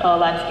track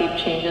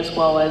landscape change as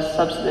well as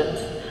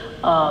subsidence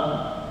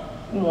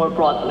more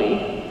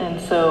broadly. And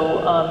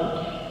so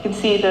you can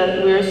see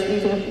that we're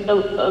using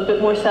a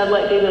bit more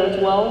satellite data as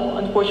well.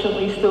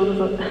 Unfortunately, still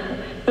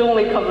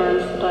only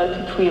covers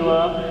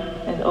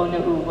Tutuila and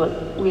Onu'u,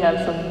 but we have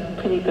some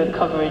pretty good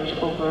coverage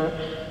over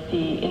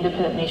the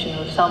independent nation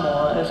of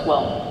Samoa as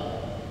well.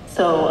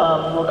 So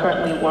we're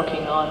currently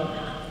working on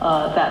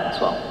that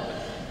as well.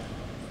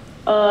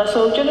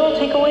 So general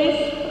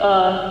takeaways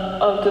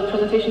of the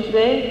presentation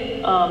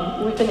today,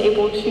 we've been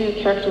able to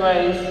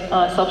characterize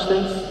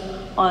substance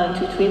on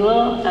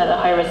Tutuila at a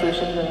higher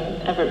resolution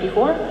than ever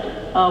before.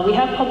 We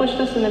have published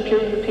this in a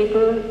peer-reviewed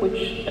paper,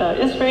 which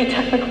is very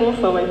technical,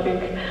 so I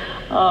think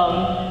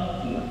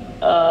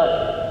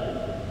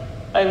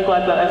I'm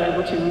glad that I'm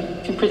able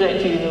to present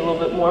it to you in a little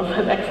bit more of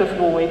an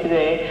accessible way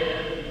today.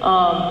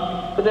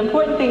 But the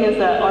important thing is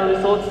that our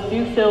results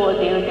do fill a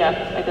data gap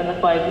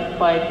identified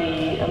by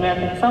the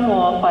American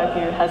Samoa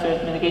 5-year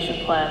hazard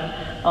mitigation plan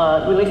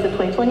released in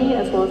 2020,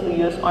 as well as the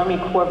U.S. Army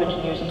Corps of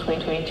Engineers in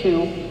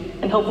 2022,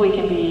 and hopefully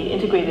can be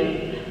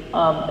integrated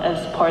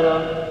as part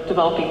of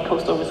developing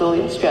coastal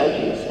resilience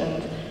strategies.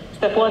 And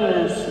step one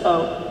is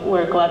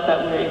we're glad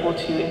that we're able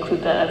to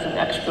include that as an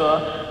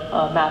extra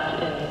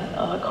map in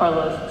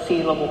Carla's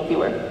sea level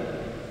viewer.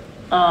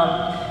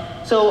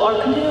 So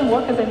our continuing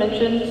work, as I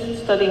mentioned,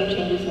 studying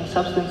changes in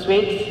subsidence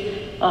rates,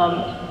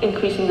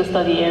 increasing the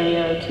study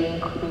area to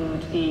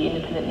include the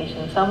independent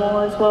nation of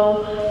Samoa as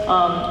well,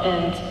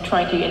 and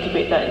trying to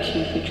integrate that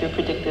into future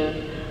predictive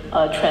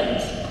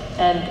trends.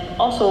 And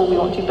also, we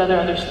want to better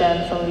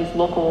understand some of these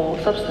local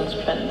substance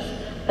trends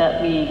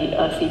that we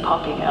see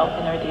popping out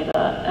in our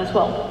data as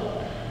well.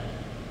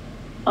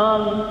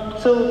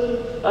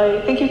 So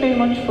I thank you very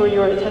much for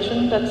your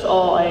attention. That's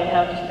all I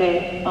have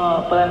today,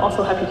 but I'm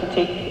also happy to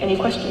take any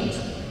questions.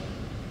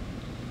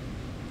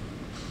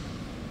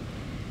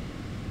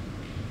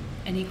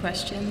 Any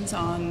questions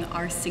on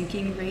our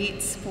sinking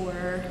rates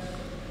for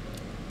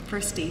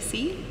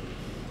Stacey?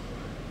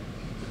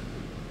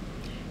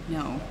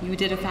 No, you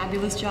did a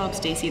fabulous job,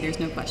 Stacey. There's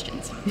no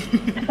questions.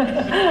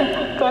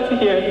 Glad to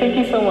hear. Thank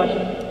you so much.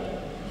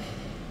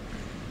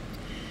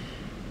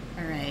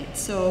 All right,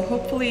 so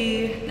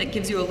hopefully that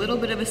gives you a little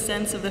bit of a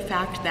sense of the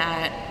fact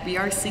that we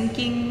are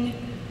sinking.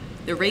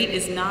 The rate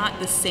is not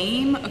the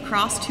same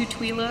across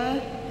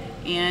Tutuila,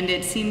 and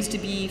it seems to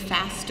be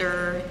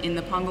faster in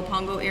the Pongo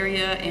Pongo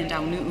area and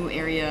Aunu'u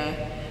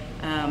area.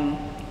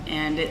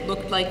 And it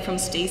looked like from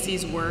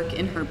Stacey's work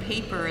in her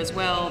paper as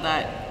well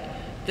that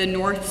the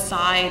north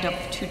side of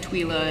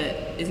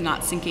Tutuila is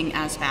not sinking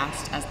as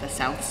fast as the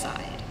south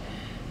side.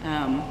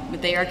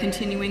 But they are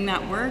continuing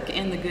that work,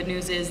 and the good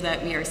news is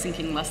that we are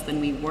sinking less than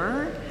we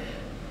were,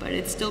 but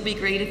it'd still be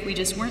great if we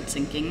just weren't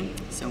sinking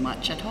so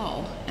much at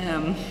all.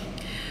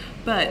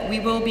 But we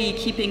will be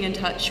keeping in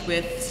touch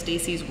with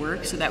Stacey's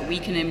work so that we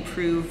can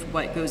improve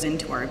what goes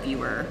into our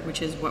viewer,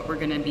 which is what we're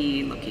gonna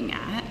be looking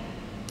at.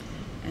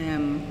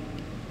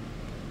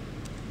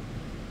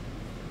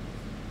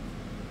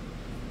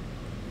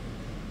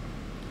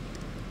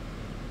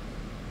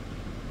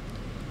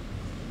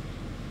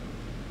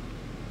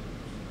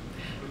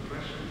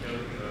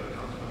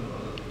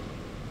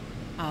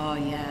 Oh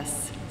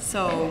yes,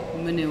 so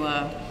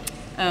Manua.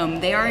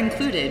 They are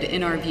included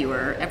in our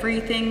viewer.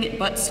 Everything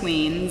but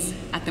Swains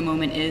at the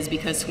moment is,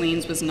 because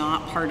Swains was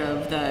not part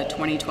of the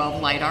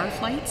 2012 LiDAR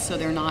flights, so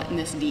they're not in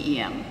this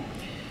DEM.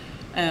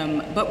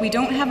 But we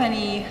don't have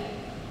any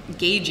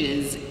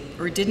gauges,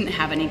 or didn't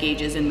have any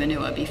gauges in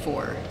Manua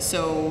before.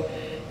 So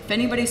if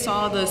anybody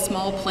saw the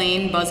small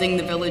plane buzzing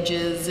the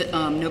villages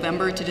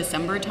November to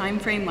December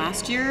timeframe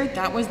last year,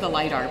 that was the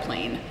LiDAR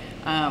plane.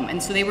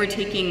 And so they were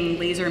taking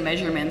laser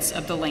measurements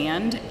of the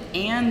land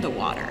and the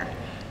water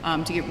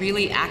to get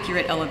really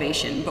accurate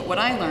elevation. But what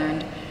I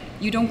learned,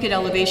 you don't get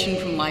elevation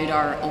from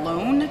LiDAR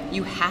alone.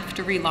 You have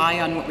to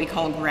rely on what we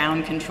call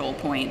ground control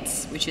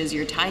points, which is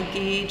your tide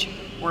gauge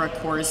or a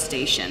CORS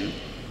station.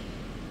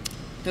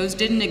 Those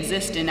didn't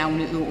exist in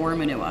Aunu'u or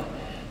Manua.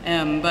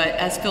 But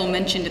as Phil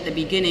mentioned at the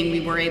beginning, we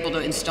were able to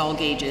install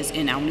gauges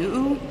in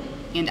Aunu'u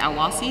and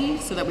Awasi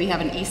so that we have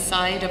an east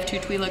side of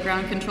Tutuila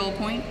ground control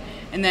point,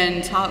 and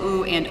then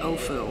Ta'u and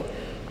Ofu.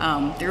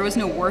 There was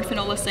no wharf in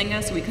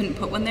Olasinga, so we couldn't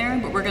put one there,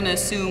 but we're gonna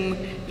assume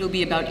it'll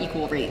be about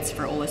equal rates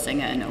for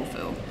Olasinga and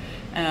Ofu.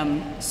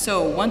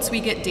 So once we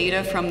get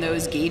data from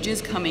those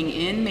gauges coming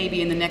in,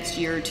 maybe in the next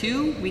year or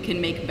two, we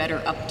can make better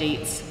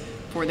updates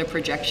for the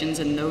projections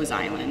in those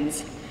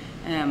islands.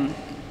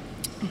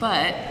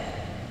 But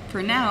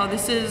for now,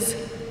 this is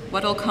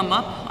what'll come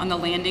up on the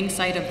landing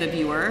site of the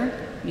viewer.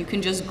 You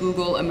can just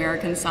Google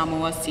American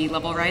Samoa Sea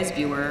Level Rise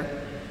Viewer.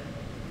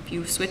 If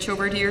you switch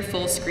over to your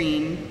full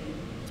screen,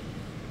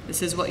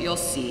 this is what you'll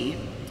see.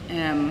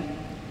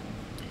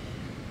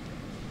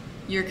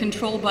 Your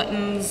control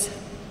buttons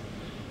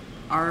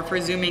are for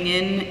zooming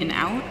in and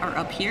out are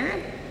up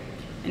here.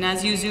 And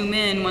as you zoom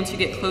in, once you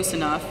get close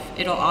enough,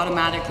 it'll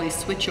automatically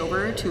switch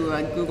over to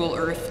a Google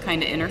Earth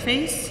kind of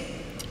interface.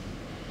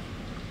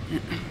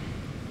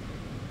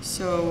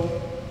 So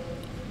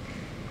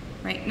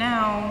right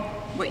now,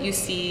 what you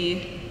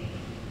see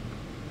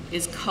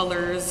is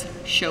colors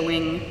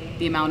showing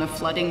the amount of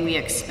flooding we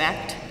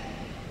expect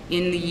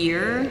in the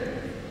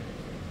year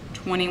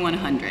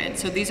 2100.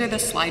 So these are the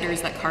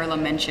sliders that Carla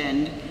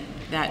mentioned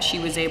that she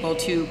was able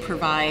to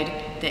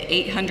provide the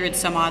 800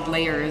 some odd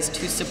layers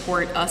to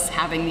support us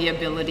having the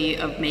ability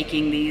of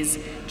making these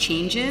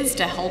changes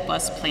to help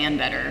us plan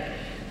better.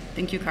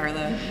 Thank you,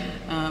 Carla.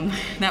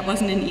 That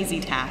wasn't an easy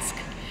task.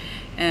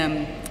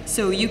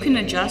 So you can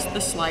adjust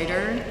the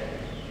slider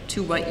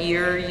to what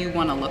year you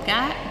want to look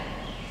at.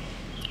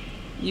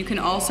 You can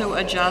also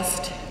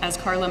adjust, as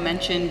Carla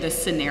mentioned, the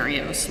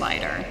scenario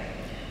slider.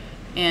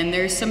 And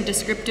there's some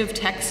descriptive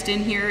text in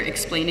here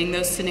explaining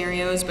those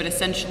scenarios, but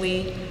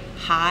essentially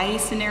high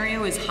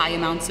scenario is high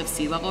amounts of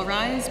sea level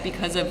rise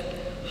because of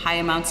high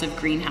amounts of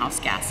greenhouse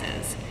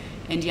gases.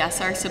 And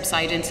yes, our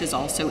subsidence is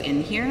also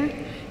in here,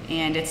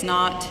 and it's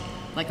not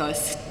like a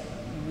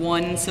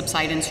one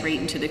subsidence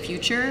rate into the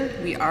future.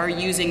 We are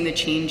using the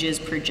changes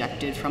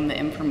projected from the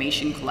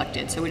information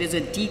collected. So it is a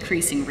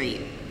decreasing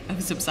rate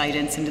of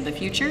subsidence into the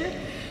future,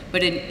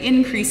 but an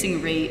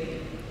increasing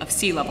rate of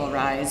sea level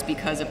rise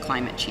because of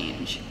climate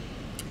change.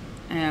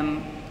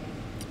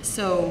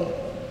 So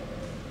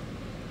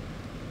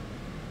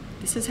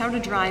this is how to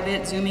drive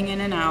it, zooming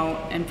in and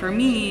out. And for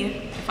me,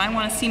 if I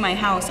want to see my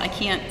house, I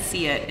can't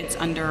see it. It's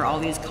under all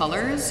these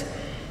colors.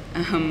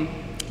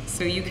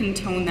 So you can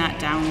tone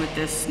that down with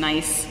this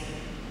nice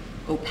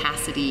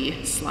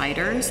opacity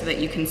slider so that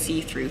you can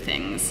see through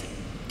things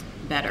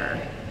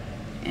better.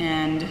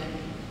 And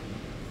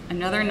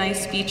another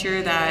nice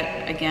feature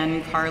that,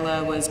 again,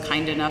 Carla was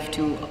kind enough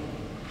to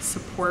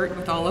support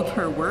with all of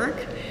her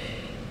work,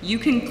 you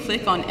can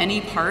click on any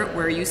part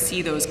where you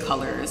see those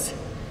colors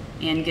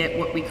and get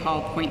what we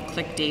call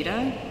point-click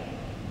data,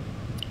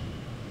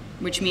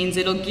 which means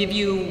it'll give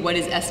you what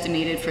is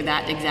estimated for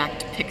that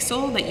exact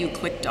pixel that you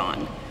clicked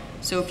on.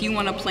 So if you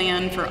want to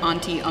plan for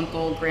auntie,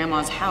 uncle,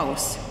 grandma's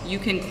house, you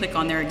can click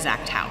on their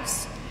exact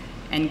house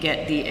and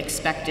get the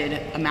expected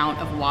amount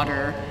of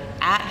water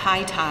at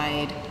high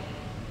tide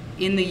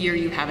in the year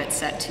you have it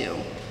set to.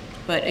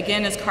 But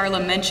again, as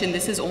Carla mentioned,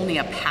 this is only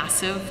a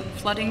passive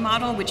flooding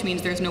model, which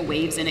means there's no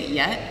waves in it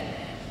yet.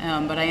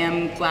 But I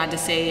am glad to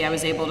say I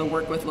was able to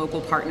work with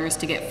local partners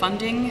to get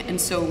funding, and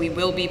so we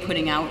will be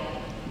putting out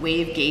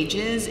wave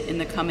gauges in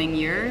the coming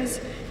years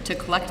to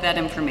collect that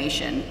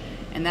information.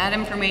 And that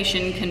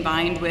information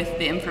combined with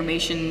the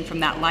information from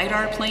that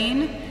LiDAR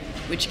plane,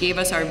 which gave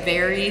us our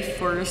very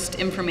first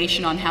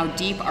information on how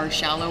deep our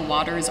shallow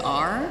waters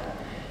are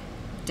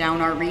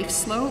down our reef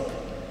slope,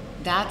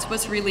 that's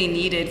what's really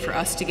needed for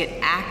us to get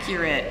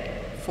accurate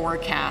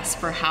forecasts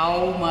for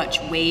how much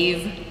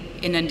wave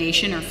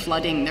inundation or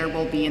flooding there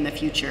will be in the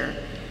future.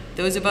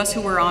 Those of us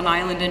who were on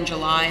island in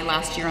July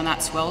last year on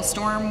that swell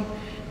storm,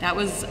 that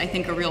was, I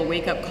think, a real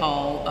wake-up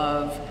call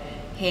of,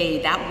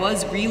 hey, that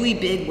was really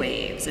big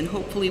waves, and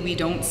hopefully we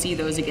don't see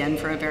those again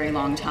for a very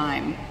long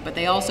time. But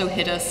they also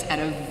hit us at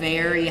a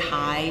very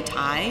high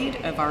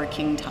tide of our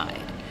king tide.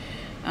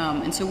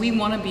 And so we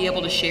want to be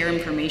able to share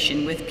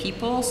information with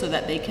people so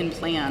that they can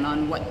plan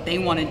on what they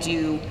want to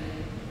do,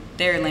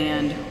 their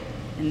land,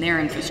 and their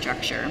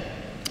infrastructure.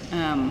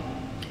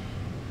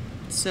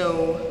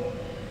 So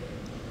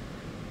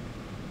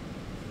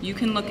you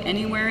can look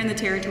anywhere in the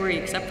territory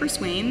except for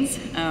Swains.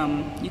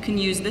 You can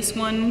use this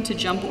one to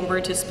jump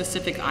over to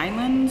specific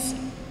islands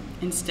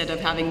instead of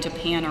having to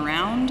pan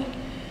around.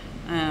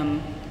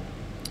 And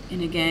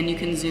again, you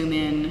can zoom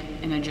in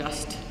and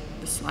adjust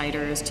the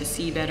sliders to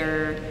see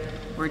better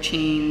or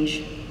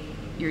change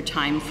your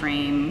time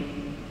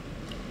frame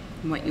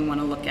and what you want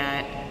to look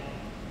at.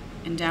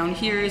 And down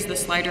here is the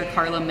slider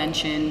Carla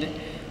mentioned,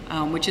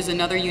 which is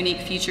another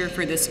unique feature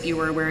for this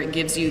viewer where it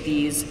gives you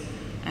these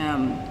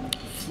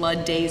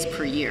flood days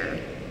per year.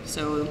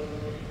 So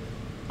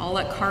I'll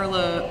let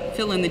Carla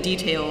fill in the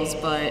details,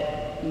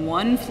 but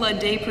one flood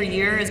day per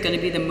year is going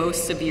to be the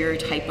most severe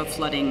type of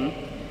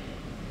flooding.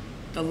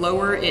 The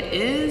lower it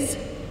is,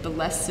 the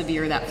less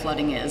severe that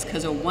flooding is,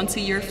 because a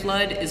once-a-year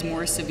flood is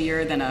more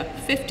severe than a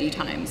 50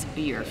 times a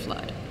year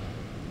flood.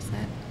 Is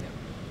that?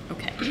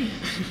 Okay.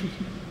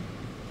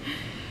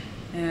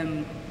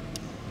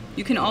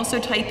 You can also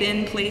type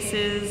in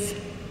places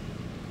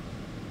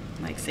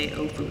like, say,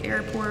 Ofu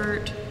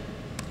Airport.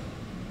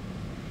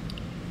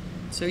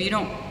 So we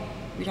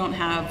don't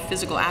have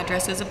physical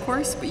addresses, of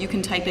course, but you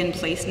can type in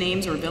place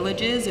names or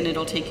villages and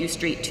it'll take you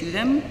straight to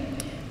them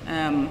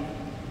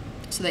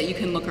so that you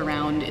can look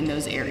around in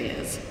those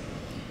areas.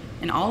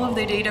 And all of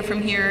the data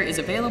from here is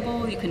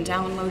available. You can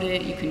download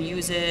it, you can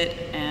use it,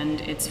 and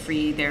it's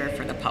free there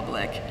for the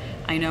public.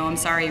 I know, I'm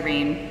sorry,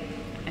 Rain.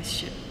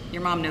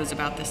 Your mom knows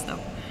about this though.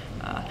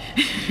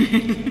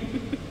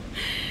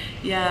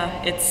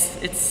 Yeah,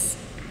 it's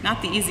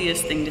not the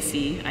easiest thing to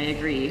see, I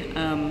agree.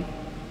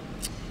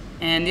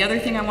 And the other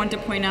thing I want to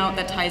point out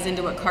that ties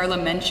into what Carla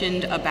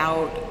mentioned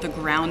about the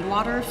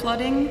groundwater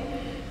flooding.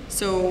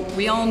 So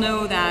we all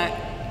know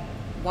that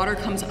water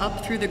comes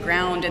up through the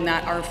ground and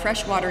that our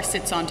fresh water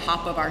sits on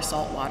top of our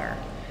salt water.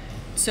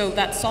 So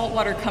that salt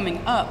water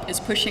coming up is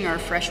pushing our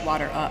fresh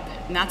water up.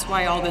 And that's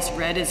why all this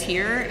red is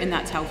here, and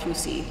that's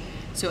Haufusi.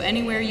 So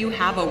anywhere you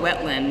have a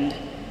wetland,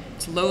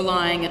 it's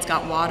low-lying, it's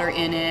got water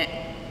in it,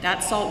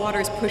 that salt water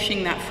is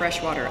pushing that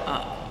fresh water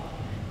up.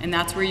 And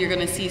that's where you're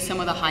gonna see some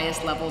of the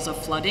highest levels of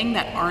flooding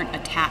that aren't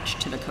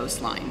attached to the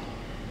coastline.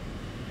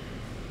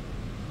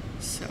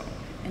 So,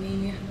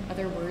 any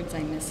other words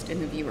I missed in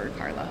the viewer,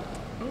 Carla?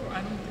 Oh,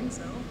 I don't think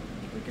so.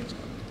 You did a good job.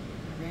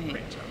 All right.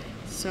 Great job.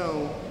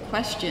 So,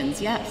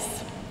 questions,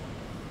 yes?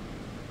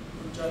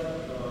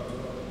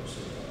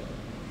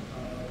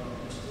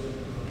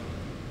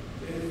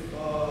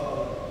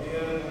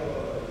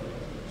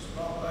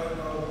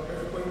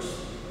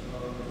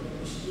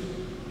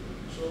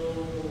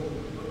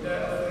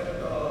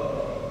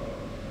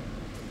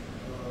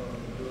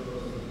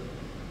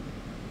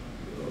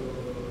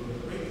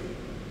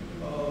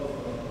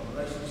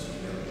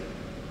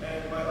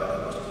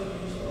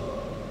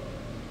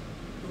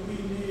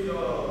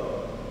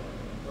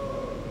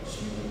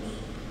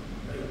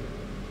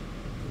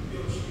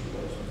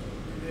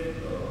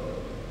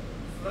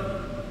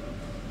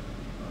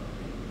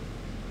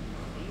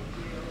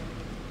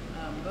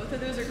 Both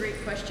of those are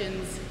great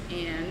questions,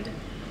 and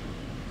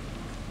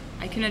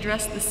I can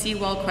address the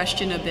seawall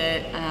question a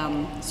bit.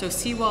 So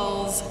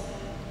seawalls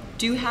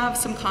do have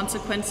some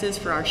consequences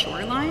for our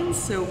shorelines.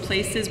 So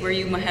places where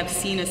you might have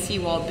seen a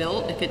seawall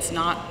built, if it's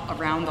not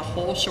around the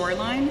whole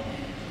shoreline,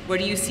 what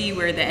do you see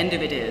where the end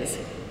of it is?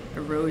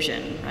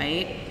 Erosion,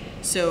 right?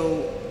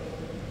 So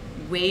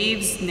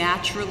waves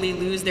naturally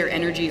lose their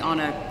energy on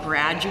a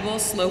gradual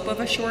slope of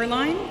a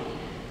shoreline.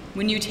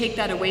 When you take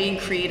that away and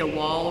create a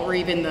wall, or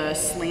even the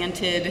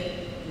slanted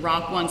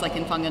rock ones like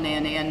in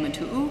Whanganea and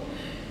Matu'u,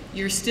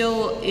 you're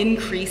still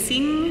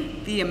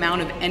increasing the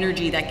amount of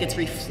energy that gets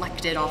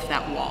reflected off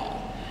that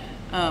wall.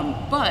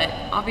 But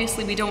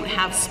obviously we don't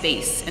have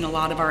space in a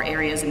lot of our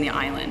areas in the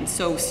island,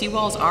 so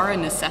seawalls are a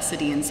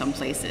necessity in some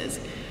places.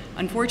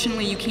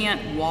 Unfortunately, you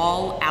can't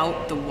wall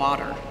out the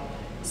water.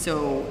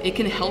 So it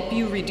can help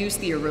you reduce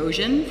the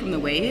erosion from the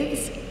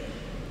waves,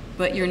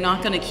 but you're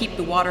not going to keep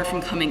the water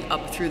from coming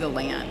up through the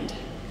land.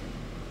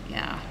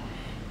 Yeah.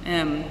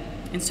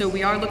 And so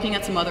we are looking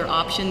at some other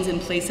options in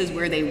places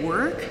where they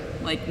work,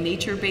 like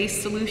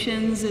nature-based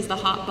solutions is the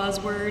hot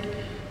buzzword.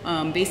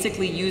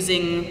 Basically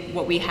using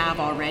what we have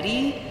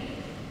already,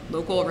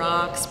 local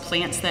rocks,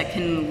 plants that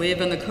can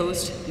live on the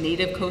coast,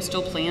 native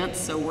coastal plants,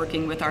 so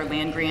working with our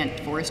land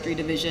grant forestry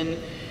division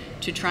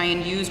to try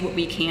and use what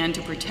we can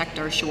to protect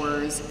our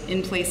shores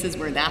in places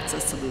where that's a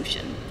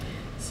solution.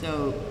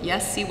 So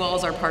yes,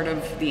 seawalls are part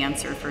of the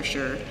answer for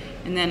sure.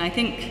 And then I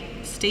think,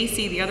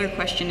 Stacey, the other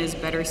question is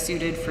better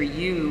suited for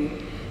you.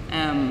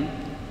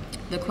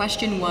 The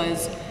question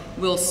was,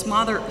 will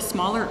smaller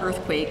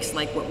earthquakes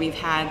like what we've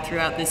had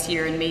throughout this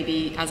year, and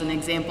maybe as an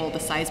example, the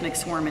seismic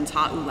swarm in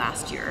Ta'u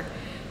last year,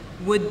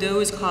 would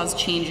those cause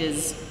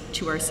changes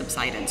to our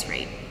subsidence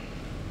rate?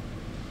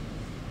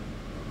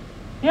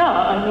 Yeah,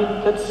 I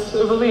mean, that's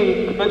a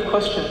really good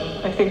question.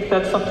 I think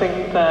that's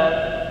something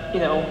that, you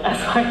know, as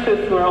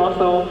scientists, we're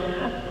also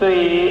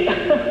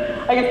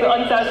I guess the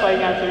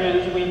unsatisfying answer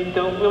is we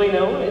don't really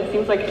know. It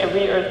seems like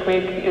every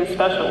earthquake is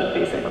special,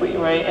 basically,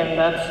 right? And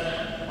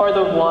that's part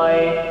of why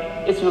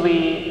it's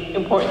really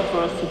important for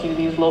us to do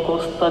these local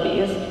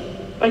studies.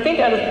 I think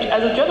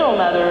as a general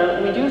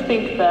matter, we do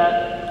think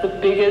that the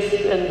biggest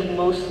and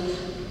most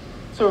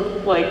sort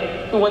of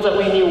like the ones that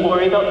we need to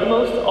worry about the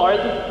most are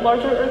the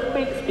larger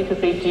earthquakes, because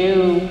they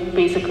do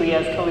basically,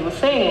 as Kelley was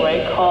saying,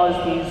 right, cause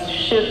these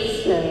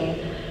shifts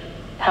in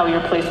how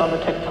you're placed on the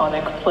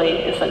tectonic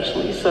plate,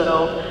 essentially.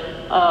 So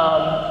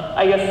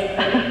I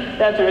guess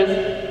the answer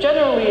is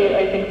generally,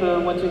 I think the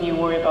ones we need to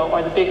worry about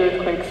are the big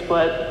earthquakes,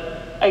 but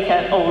I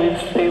can't always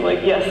say like,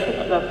 yes,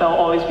 that'll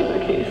always be the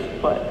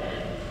case, but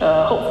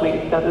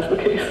hopefully that is the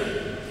case.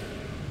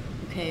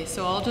 Okay,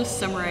 so I'll just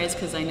summarize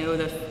because I know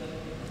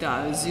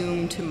the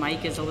Zoom to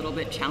mic is a little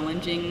bit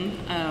challenging.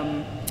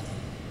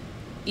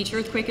 Each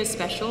earthquake is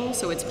special,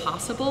 so it's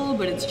possible,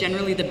 but it's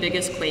generally the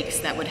biggest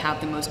quakes that would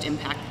have the most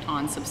impact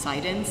on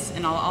subsidence.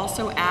 And I'll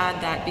also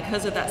add that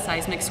because of that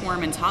seismic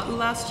swarm in Ta'u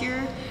last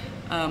year,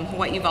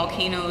 Hawaii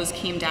volcanoes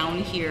came down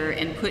here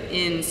and put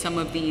in some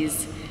of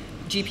these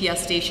GPS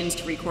stations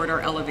to record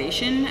our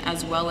elevation,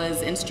 as well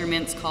as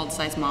instruments called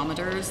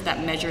seismometers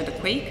that measure the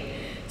quake.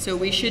 So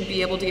we should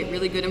be able to get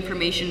really good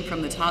information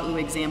from the Ta'u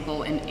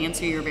example and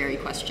answer your very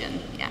question.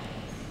 Yeah.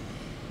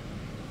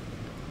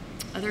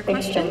 Other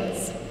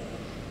questions?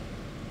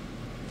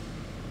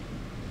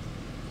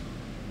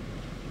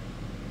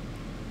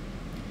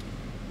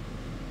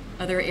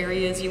 Other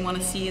areas you want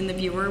to see in the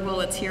viewer while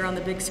it's here on the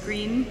big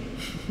screen?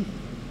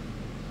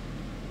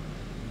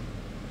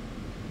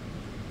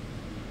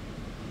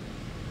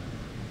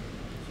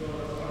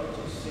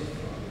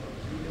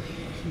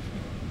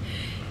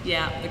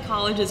 Yeah, the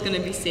college is going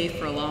to be safe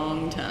for a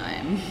long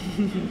time.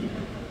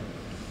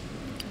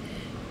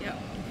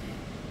 Yep.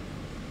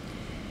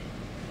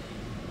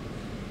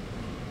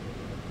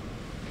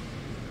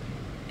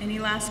 Any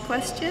last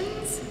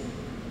questions?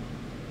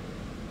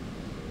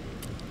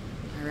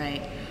 All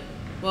right.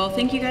 Well,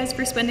 thank you guys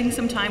for spending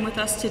some time with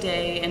us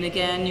today. And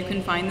again, you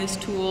can find this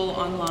tool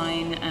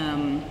online.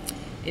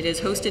 It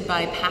is hosted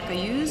by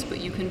PacIOOS, but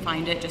you can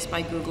find it just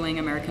by Googling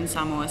American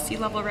Samoa Sea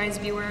Level Rise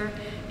Viewer.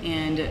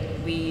 And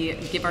we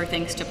give our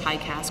thanks to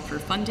PI-CASC for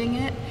funding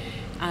it.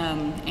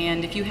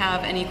 And if you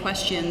have any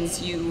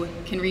questions, you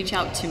can reach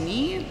out to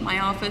me. My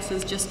office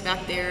is just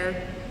back there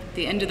at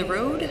the end of the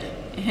road.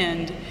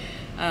 And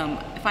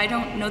if I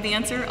don't know the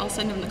answer, I'll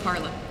send them to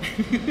Carla.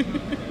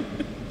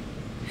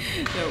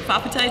 So,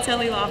 Papatai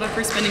Teli Lava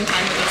for spending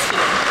time with us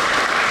today.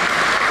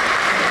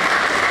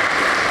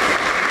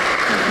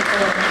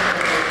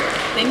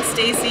 Thanks,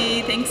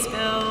 Stacey. Thanks,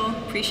 Phil.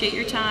 Appreciate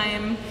your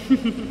time.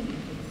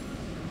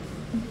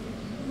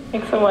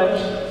 Thanks so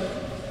much.